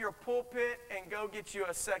 forfeit your pulpit and go get you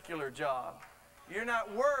a secular job. You're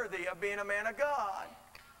not worthy of being a man of God.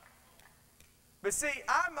 But see,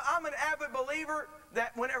 I'm an avid believer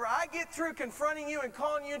that whenever I get through confronting you and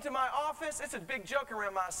calling you into my office, it's a big joke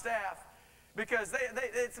around my staff. Because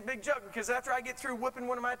it's a big joke. Because after I get through whipping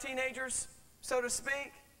one of my teenagers, so to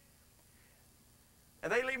speak,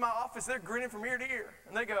 and they leave my office, they're grinning from ear to ear.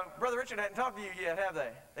 And they go, Brother Richard hadn't talked to you yet, have they?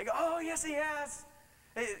 They go, oh, yes, he has.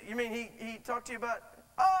 Hey, you mean he talked to you about,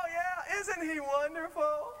 oh, yeah, isn't he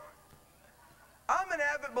wonderful? I'm an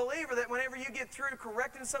avid believer that whenever you get through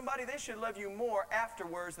correcting somebody, they should love you more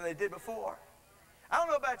afterwards than they did before. I don't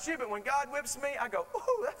know about you, but when God whips me, I go,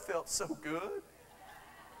 ooh, that felt so good.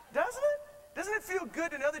 Doesn't it? Doesn't it feel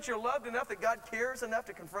good to know that you're loved enough, that God cares enough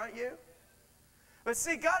to confront you? But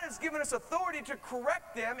see, God has given us authority to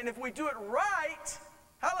correct them, and if we do it right,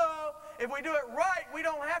 hello, if we do it right, we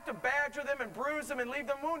don't have to badger them and bruise them and leave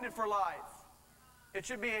them wounded for life. It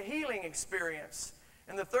should be a healing experience.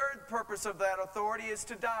 And the third purpose of that authority is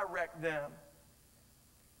to direct them.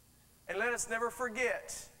 And let us never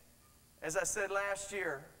forget, as I said last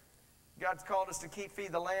year, God's called us to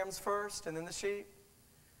feed the lambs first and then the sheep.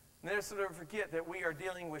 And let us never forget that we are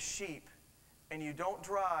dealing with sheep. And you don't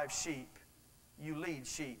drive sheep, you lead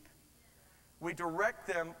sheep. We direct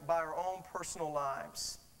them by our own personal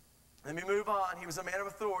lives. Let me move on. He was a man of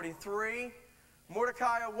authority. 3,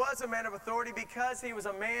 Mordecai was a man of authority because he was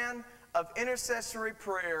a man of intercessory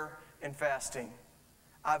prayer and fasting.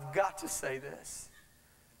 I've got to say this.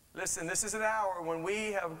 Listen, this is an hour when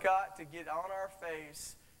we have got to get on our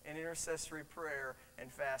face in intercessory prayer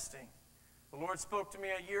and fasting. The Lord spoke to me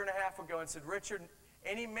a year and a half ago and said, Richard,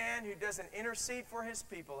 any man who doesn't intercede for his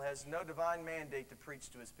people has no divine mandate to preach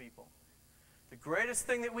to his people. The greatest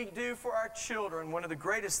thing that we do for our children, one of the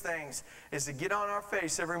greatest things, is to get on our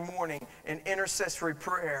face every morning in intercessory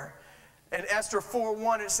prayer. In Esther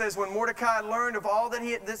 4:1, it says, when Mordecai learned of all that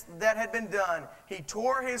had been done, he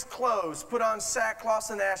tore his clothes, put on sackcloth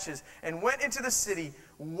and ashes, and went into the city,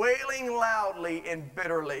 wailing loudly and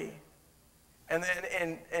bitterly. And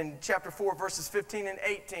then in chapter 4, verses 15 and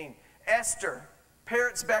 18, Esther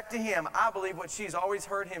parrots back to him, I believe, what she's always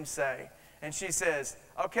heard him say. And she says,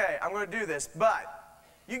 okay, I'm going to do this, but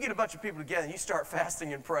you get a bunch of people together and you start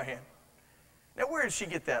fasting and praying. Now, where did she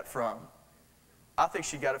get that from? I think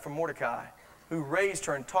she got it from Mordecai, who raised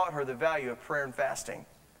her and taught her the value of prayer and fasting.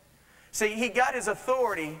 See, he got his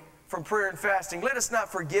authority from prayer and fasting. Let us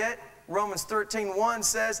not forget, Romans 13:1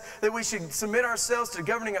 says that we should submit ourselves to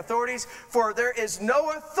governing authorities, for there is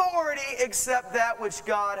no authority except that which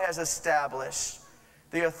God has established.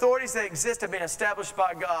 The authorities that exist have been established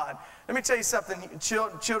by God. Let me tell you something,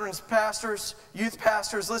 children's pastors, youth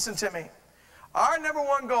pastors, listen to me. Our number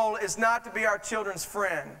one goal is not to be our children's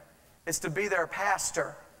friend. It's to be their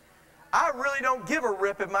pastor. I really don't give a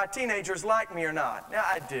rip if my teenagers like me or not. Now,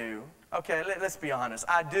 I do. Okay, let's be honest.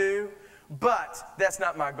 I do, but that's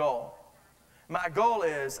not my goal. My goal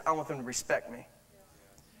is I want them to respect me.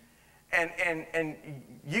 And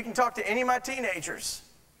you can talk to any of my teenagers,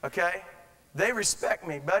 okay? They respect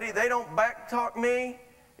me, buddy. They don't backtalk me.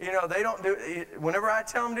 You know, they don't do, whenever I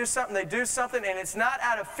tell them to do something, they do something, and it's not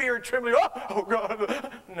out of fear and trembling, oh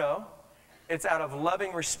God. No, it's out of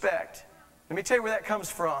loving respect. Let me tell you where that comes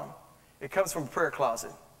from. It comes from a prayer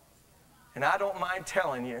closet. And I don't mind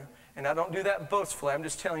telling you, and I don't do that boastfully, I'm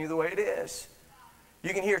just telling you the way it is.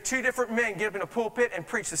 You can hear two different men get up in a pulpit and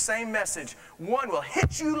preach the same message. One will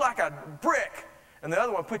hit you like a brick, and the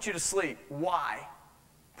other one will put you to sleep. Why?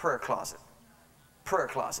 Prayer closet. Prayer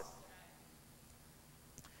closet.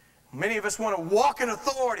 Many of us want to walk in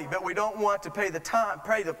authority, but we don't want to pay the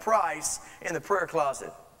price in the prayer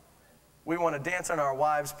closet. We want to dance on our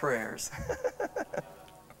wives' prayers.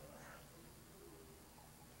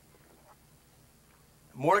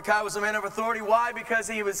 Mordecai was a man of authority. Why? Because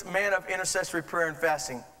he was a man of intercessory prayer and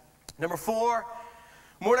fasting. Number 4,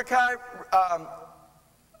 Mordecai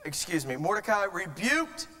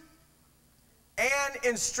rebuked and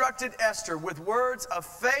instructed Esther with words of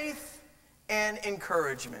faith and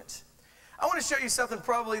encouragement. I want to show you something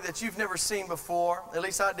probably that you've never seen before. At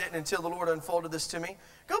least I didn't until the Lord unfolded this to me.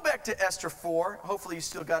 Go back to Esther 4. Hopefully you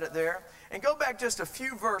still got it there. And go back just a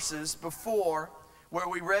few verses before where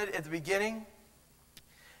we read at the beginning.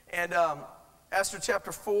 And Esther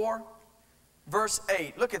chapter 4, verse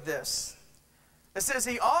 8. Look at this. It says,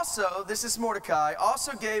 he also, this is Mordecai,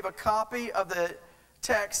 also gave a copy of the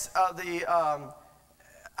text of the,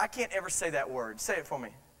 I can't ever say that word. Say it for me.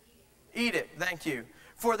 Edict, thank you.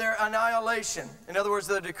 For their annihilation. In other words,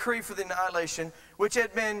 the decree for the annihilation, which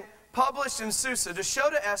had been published in Susa, to show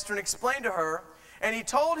to Esther and explain to her. And he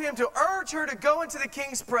told him to urge her to go into the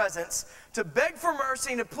king's presence, to beg for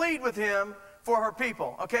mercy and to plead with him for her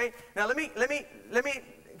people. Okay? Now let me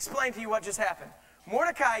explain to you what just happened.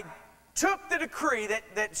 Mordecai took the decree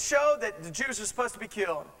that showed that the Jews were supposed to be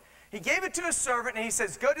killed. He gave it to his servant and he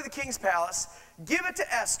says, go to the king's palace, give it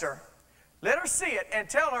to Esther, let her see it, and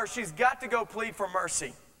tell her she's got to go plead for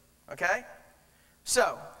mercy. Okay?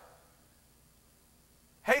 So,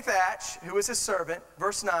 Hathach, who was his servant,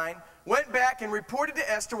 verse 9, went back and reported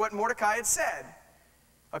to Esther what Mordecai had said.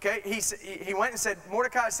 Okay? He went and said,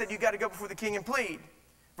 Mordecai said, you got to go before the king and plead.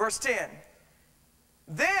 Verse 10.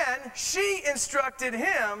 Then she instructed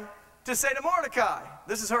him to say to Mordecai,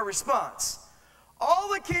 this is her response,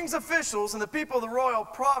 all the king's officials and the people of the royal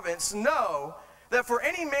province know that for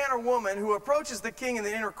any man or woman who approaches the king in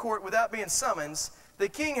the inner court without being summoned, the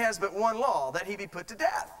king has but one law, that he be put to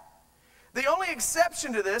death. The only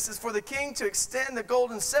exception to this is for the king to extend the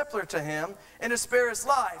golden scepter to him and to spare his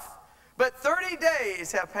life. But 30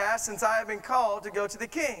 days have passed since I have been called to go to the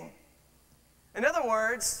king. In other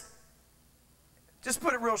words, just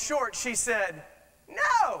put it real short, she said,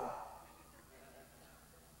 no.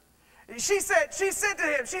 She said to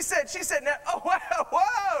him, now, oh,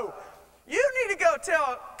 whoa, you need to go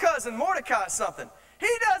tell cousin Mordecai something. He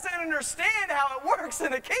doesn't understand how it works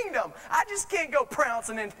in the kingdom. I just can't go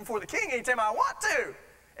trouncing in before the king anytime I want to.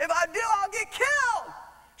 If I do, I'll get killed.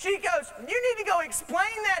 She goes, you need to go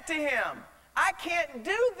explain that to him. I can't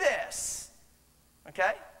do this.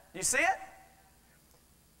 Okay? You see it?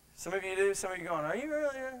 Some of you do, some of you are going, are you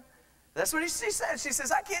really? That's what she says. She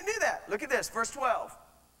says, I can't do that. Look at this, verse 12.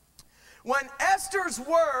 When Esther's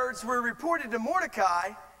words were reported to Mordecai,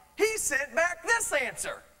 he sent back this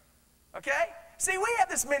answer. Okay? See, we have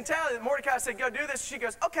this mentality that Mordecai said, go do this. She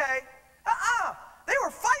goes, okay. They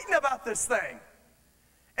were fighting about this thing.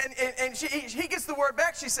 And he gets the word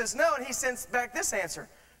back. She says, no, and he sends back this answer.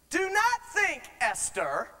 Do not think,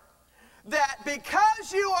 Esther, that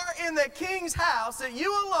because you are in the king's house, that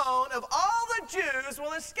you alone of all the Jews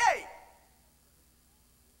will escape.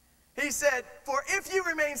 He said, for if you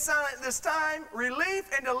remain silent this time, relief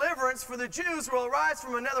and deliverance for the Jews will arise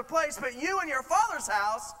from another place, but you and your father's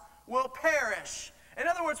house will perish. In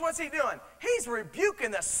other words, what's he doing? He's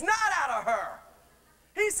rebuking the snot out of her.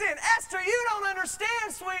 He's saying, Esther, you don't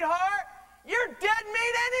understand, sweetheart. You're dead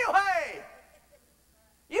meat anyway.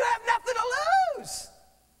 You have nothing to lose.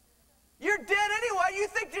 You're dead anyway. You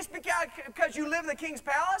think just because you live in the king's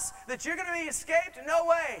palace that you're going to be escaped? No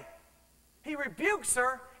way. He rebukes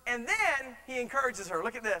her, and then he encourages her.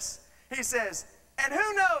 Look at this. He says, and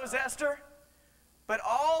who knows, Esther, but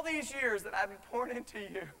all these years that I've been pouring into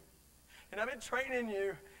you, and I've been training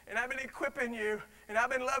you, and I've been equipping you, and I've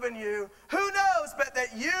been loving you, who knows but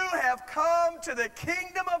that you have come to the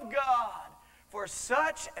kingdom of God for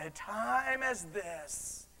such a time as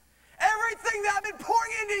this. Everything that I've been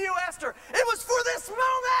pouring into you, Esther, it was for this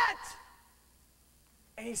moment.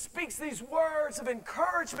 And he speaks these words of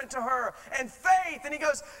encouragement to her and faith. And he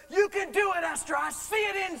goes, you can do it, Esther. I see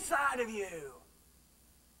it inside of you.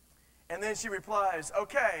 And then she replies,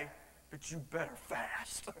 okay, but you better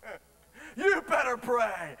fast. You better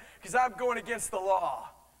pray, because I'm going against the law.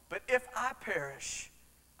 But if I perish,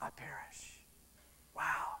 I perish.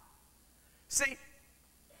 Wow. See,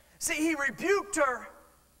 he rebuked her,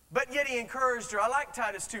 but yet he encouraged her. I like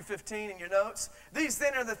Titus 2:15 in your notes. These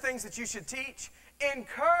then are the things that you should teach.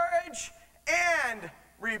 Encourage and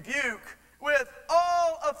rebuke with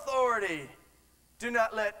all authority. Do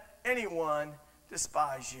not let anyone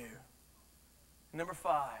despise you. Number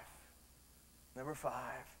five.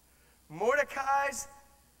 Mordecai's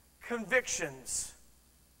convictions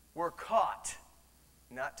were caught,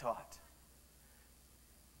 not taught.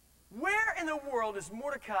 Where in the world does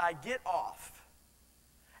Mordecai get off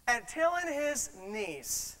at telling his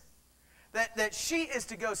niece that she is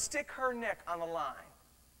to go stick her neck on the line?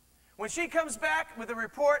 When she comes back with a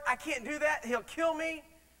report, I can't do that, he'll kill me.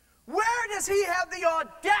 Where does he have the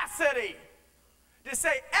audacity to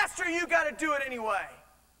say, Esther, you got to do it anyway?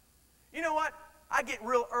 You know what? I get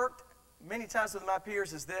real irked many times with my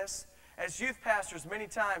peers is this. As youth pastors, many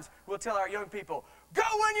times we'll tell our young people, go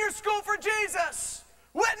win your school for Jesus.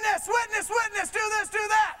 Witness, witness, witness, do this, do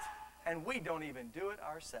that. And we don't even do it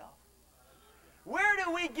ourselves. Where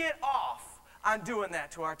do we get off on doing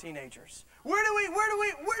that to our teenagers? Where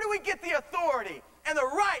do we get the authority and the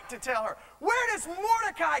right to tell her? Where does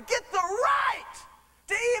Mordecai get the right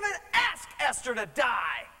to even ask Esther to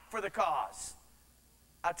die for the cause?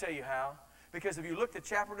 I'll tell you how. Because if you look at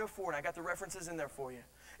chapter before, and I got the references in there for you.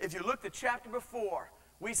 If you look at chapter before,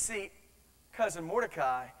 we see cousin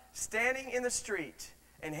Mordecai standing in the street,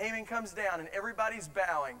 and Haman comes down, and everybody's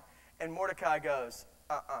bowing, and Mordecai goes,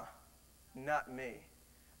 not me.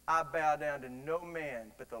 I bow down to no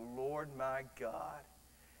man but the Lord my God.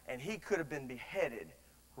 And he could have been beheaded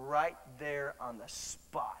right there on the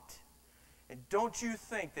spot. And don't you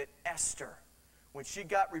think that Esther, when she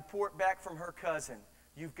got report back from her cousin,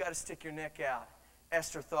 you've got to stick your neck out,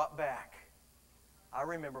 Esther thought back. I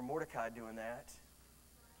remember Mordecai doing that.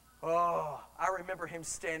 Oh, I remember him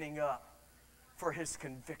standing up for his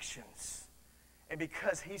convictions. And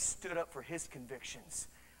because he stood up for his convictions,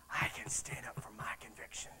 I can stand up for my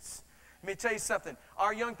convictions. Let me tell you something.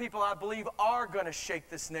 Our young people, I believe, are going to shake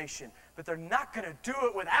this nation, but they're not going to do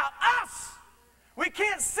it without us. We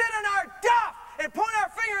can't sit in our duff and point our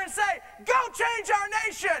finger and say, go change our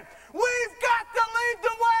nation. We've got to lead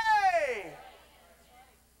the way.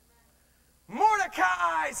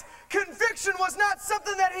 Mordecai's conviction was not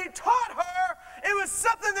something that he taught her. It was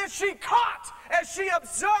something that she caught as she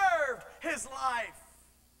observed his life.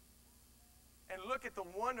 And look at the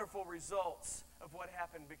wonderful results of what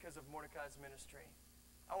happened because of Mordecai's ministry.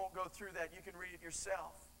 I won't go through that. You can read it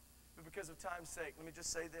yourself. But because of time's sake, let me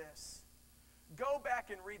just say this. Go back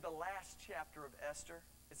and read the last chapter of Esther.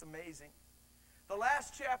 It's amazing. The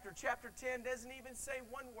last chapter, chapter 10, doesn't even say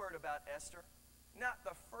one word about Esther. Not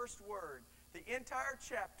the first word. The entire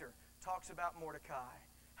chapter talks about Mordecai,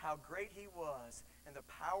 how great he was, and the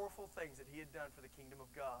powerful things that he had done for the kingdom of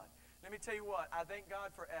God. Let me tell you what, I thank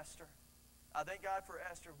God for Esther. I thank God for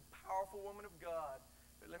Esther, powerful woman of God.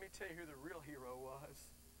 But let me tell you who the real hero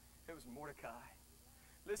was. It was Mordecai.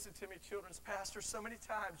 Listen to me, children's pastor, so many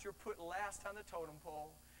times you're put last on the totem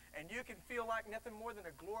pole, and you can feel like nothing more than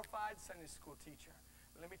a glorified Sunday school teacher.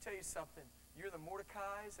 But let me tell you something. You're the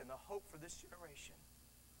Mordecais and the hope for this generation.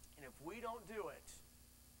 And if we don't do it,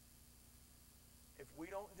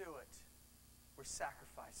 we're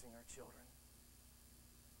sacrificing our children.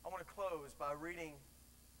 I want to close by reading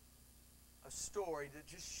a story that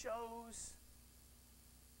just shows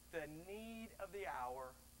the need of the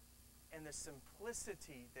hour and the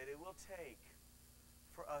simplicity that it will take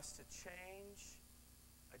for us to change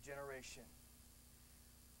a generation.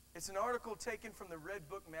 It's an article taken from the Red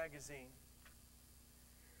Book magazine,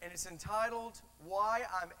 and it's entitled, "Why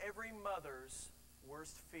I'm Every Mother's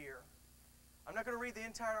Worst Fear." I'm not going to read the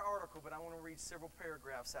entire article, but I want to read several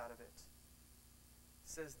paragraphs out of it. It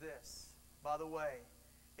says this. By the way,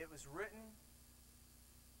 it was written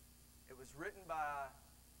by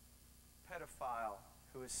a pedophile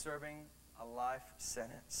who is serving a life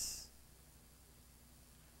sentence.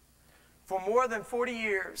 For more than 40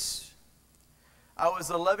 years, I was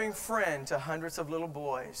a loving friend to hundreds of little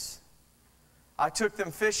boys. I took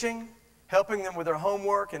them fishing, helping them with their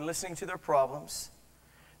homework and listening to their problems.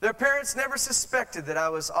 Their parents never suspected that I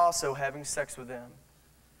was also having sex with them.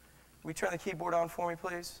 Can we turn the keyboard on for me,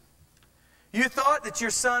 please? You thought that your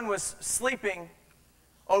son was sleeping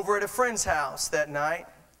over at a friend's house that night.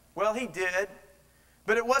 Well, he did,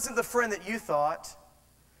 but it wasn't the friend that you thought.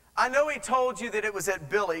 I know he told you that it was at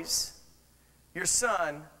Billy's. Your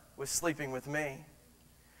son was sleeping with me.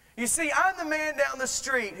 You see, I'm the man down the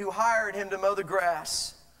street who hired him to mow the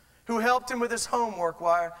grass, who helped him with his homework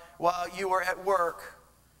while you were at work,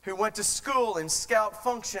 who went to school and scout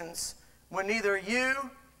functions when neither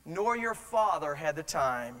you nor your father had the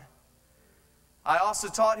time. I also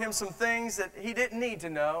taught him some things that he didn't need to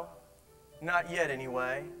know, not yet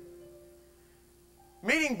anyway.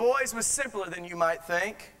 Meeting boys was simpler than you might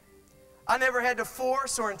think. I never had to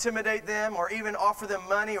force or intimidate them or even offer them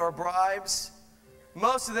money or bribes.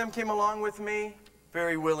 Most of them came along with me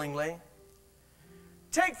very willingly.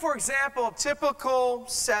 Take, for example, a typical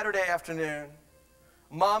Saturday afternoon.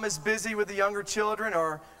 Mom is busy with the younger children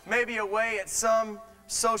or maybe away at some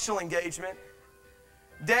social engagement.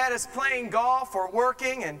 Dad is playing golf or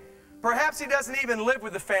working, and perhaps he doesn't even live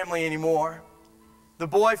with the family anymore. The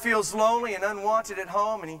boy feels lonely and unwanted at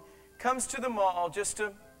home, and he comes to the mall just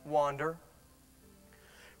to wander.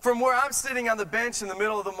 From where I'm sitting on the bench in the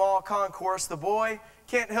middle of the mall concourse, the boy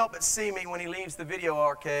can't help but see me when he leaves the video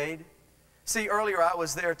arcade. See, earlier I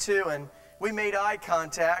was there too, and we made eye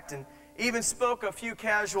contact and even spoke a few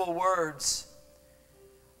casual words.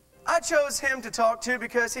 I chose him to talk to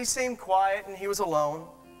because he seemed quiet and he was alone.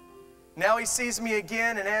 Now he sees me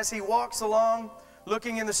again, and as he walks along,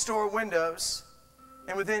 looking in the store windows,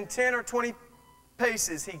 and within 10 or 20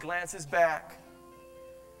 paces, he glances back.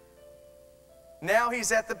 Now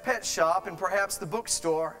he's at the pet shop and perhaps the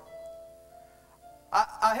bookstore.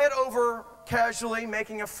 I head over casually,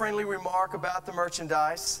 making a friendly remark about the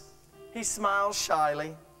merchandise. He smiles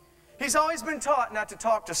shyly. He's always been taught not to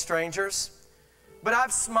talk to strangers, but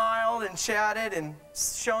I've smiled and chatted and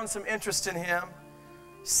shown some interest in him.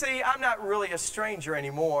 See, I'm not really a stranger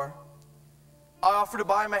anymore. I offer to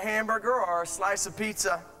buy him a hamburger or a slice of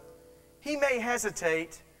pizza. He may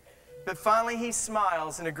hesitate, but finally he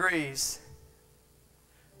smiles and agrees.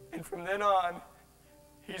 And from then on,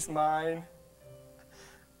 he's mine.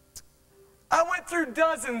 I went through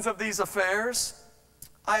dozens of these affairs.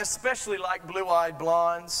 I especially like blue-eyed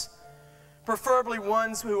blondes, preferably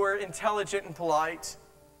ones who are intelligent and polite,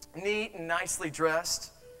 neat and nicely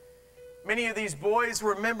dressed. Many of these boys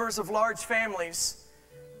were members of large families,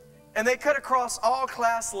 and they cut across all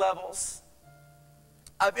class levels.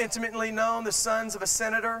 I've intimately known the sons of a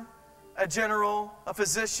senator, a general, a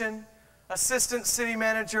physician, assistant city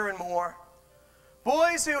manager, and more.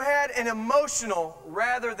 Boys who had an emotional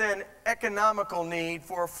rather than economical need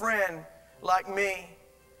for a friend like me.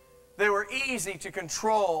 They were easy to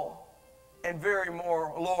control and very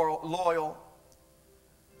more loyal.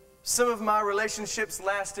 Some of my relationships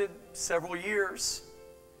lasted several years.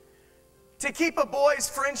 To keep a boy's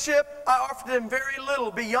friendship, I offered him very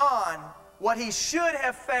little beyond what he should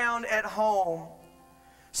have found at home.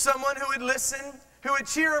 Someone who would listen, who would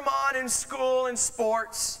cheer him on in school and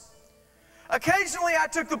sports. Occasionally, I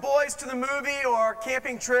took the boys to the movie or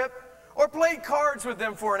camping trip or played cards with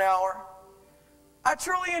them for an hour. I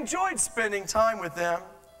truly enjoyed spending time with them,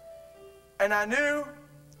 and I knew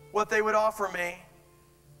what they would offer me,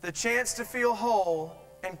 the chance to feel whole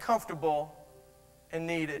and comfortable and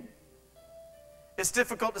needed. It's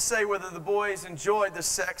difficult to say whether the boys enjoyed the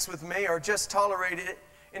sex with me or just tolerated it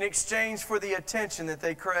in exchange for the attention that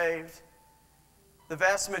they craved. The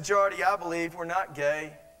vast majority, I believe, were not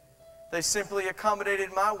gay. They simply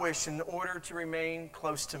accommodated my wish in order to remain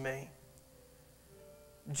close to me.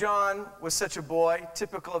 John was such a boy,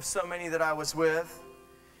 typical of so many that I was with.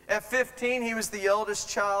 At 15, he was the eldest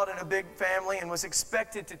child in a big family and was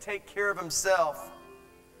expected to take care of himself.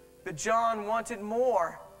 But John wanted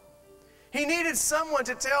more. He needed someone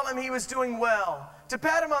to tell him he was doing well, to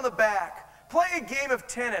pat him on the back, play a game of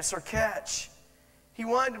tennis or catch. He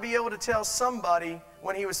wanted to be able to tell somebody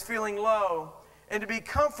when he was feeling low and to be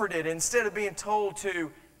comforted instead of being told to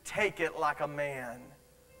take it like a man.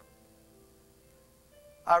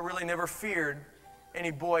 I really never feared any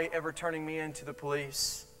boy ever turning me in to the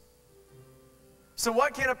police. So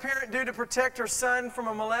what can a parent do to protect her son from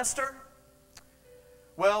a molester?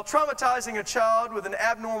 Well, traumatizing a child with an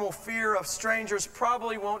abnormal fear of strangers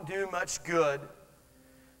probably won't do much good,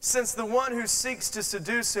 since the one who seeks to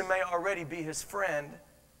seduce him may already be his friend.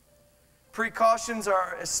 Precautions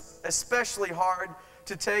are especially hard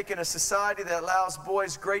to take in a society that allows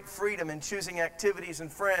boys great freedom in choosing activities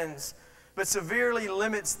and friends, but severely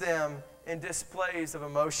limits them in displays of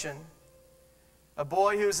emotion. A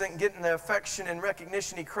boy who isn't getting the affection and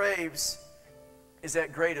recognition he craves is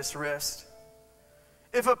at greatest risk.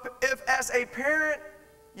 If as a parent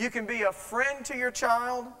you can be a friend to your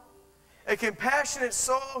child, a compassionate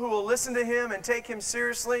soul who will listen to him and take him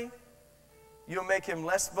seriously, you'll make him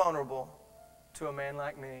less vulnerable to a man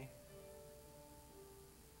like me.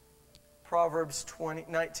 Proverbs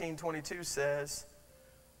 19:22 says,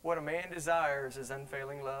 "What a man desires is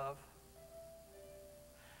unfailing love."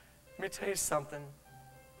 Let me tell you something.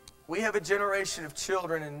 We have a generation of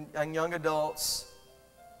children and young adults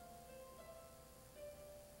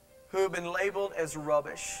who have been labeled as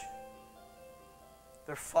rubbish.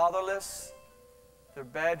 They're fatherless, they're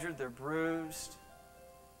badgered, they're bruised,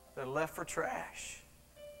 they're left for trash.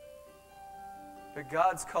 But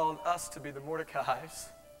God's called us to be the Mordecais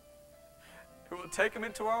who will take them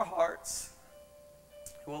into our hearts,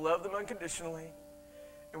 who will love them unconditionally,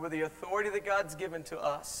 and with the authority that God's given to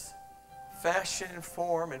us, fashion,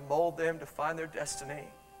 form, and mold them to find their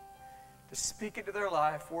destiny, to speak into their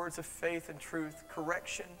life words of faith and truth,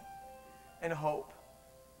 correction and hope,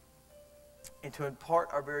 and to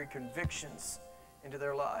impart our very convictions into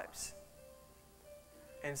their lives.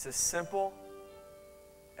 And it's as simple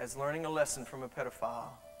as learning a lesson from a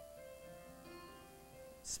pedophile.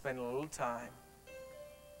 Spend a little time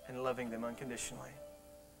and loving them unconditionally.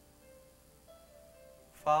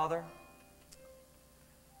 Father,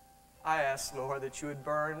 I ask, Lord, that you would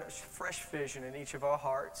burn a fresh vision in each of our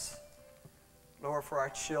hearts. Lord, for our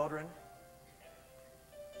children.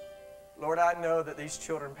 Lord, I know that these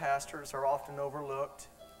children pastors are often overlooked.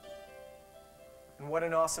 And what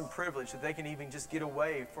an awesome privilege that they can even just get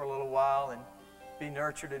away for a little while and be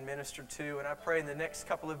nurtured and ministered to. And I pray in the next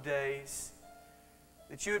couple of days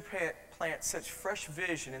that you would plant such fresh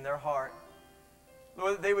vision in their heart.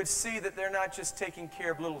 Lord, that they would see that they're not just taking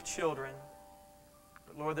care of little children,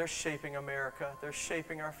 but Lord, they're shaping America. They're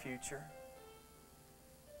shaping our future.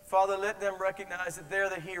 Father, let them recognize that they're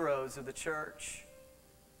the heroes of the church.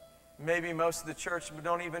 Maybe most of the church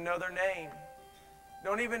don't even know their name,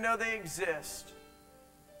 don't even know they exist.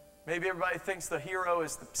 Maybe everybody thinks the hero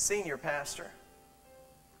is the senior pastor.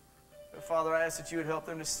 But Father, I ask that you would help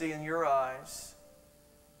them to see in your eyes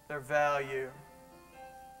their value.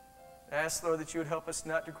 I ask, Lord, that you would help us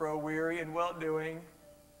not to grow weary in well-doing,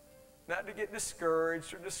 not to get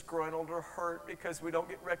discouraged or disgruntled or hurt because we don't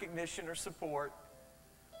get recognition or support.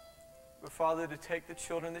 But Father, to take the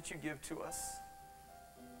children that you give to us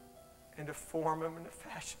and to form them and to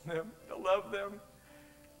fashion them, to love them,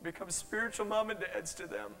 become spiritual mom and dads to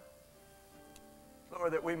them.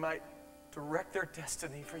 Lord, that we might direct their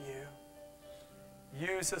destiny for you.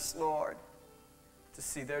 Use us, Lord, to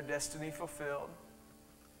see their destiny fulfilled.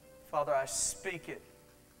 Father, I speak it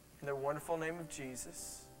in the wonderful name of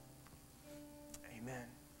Jesus. Amen.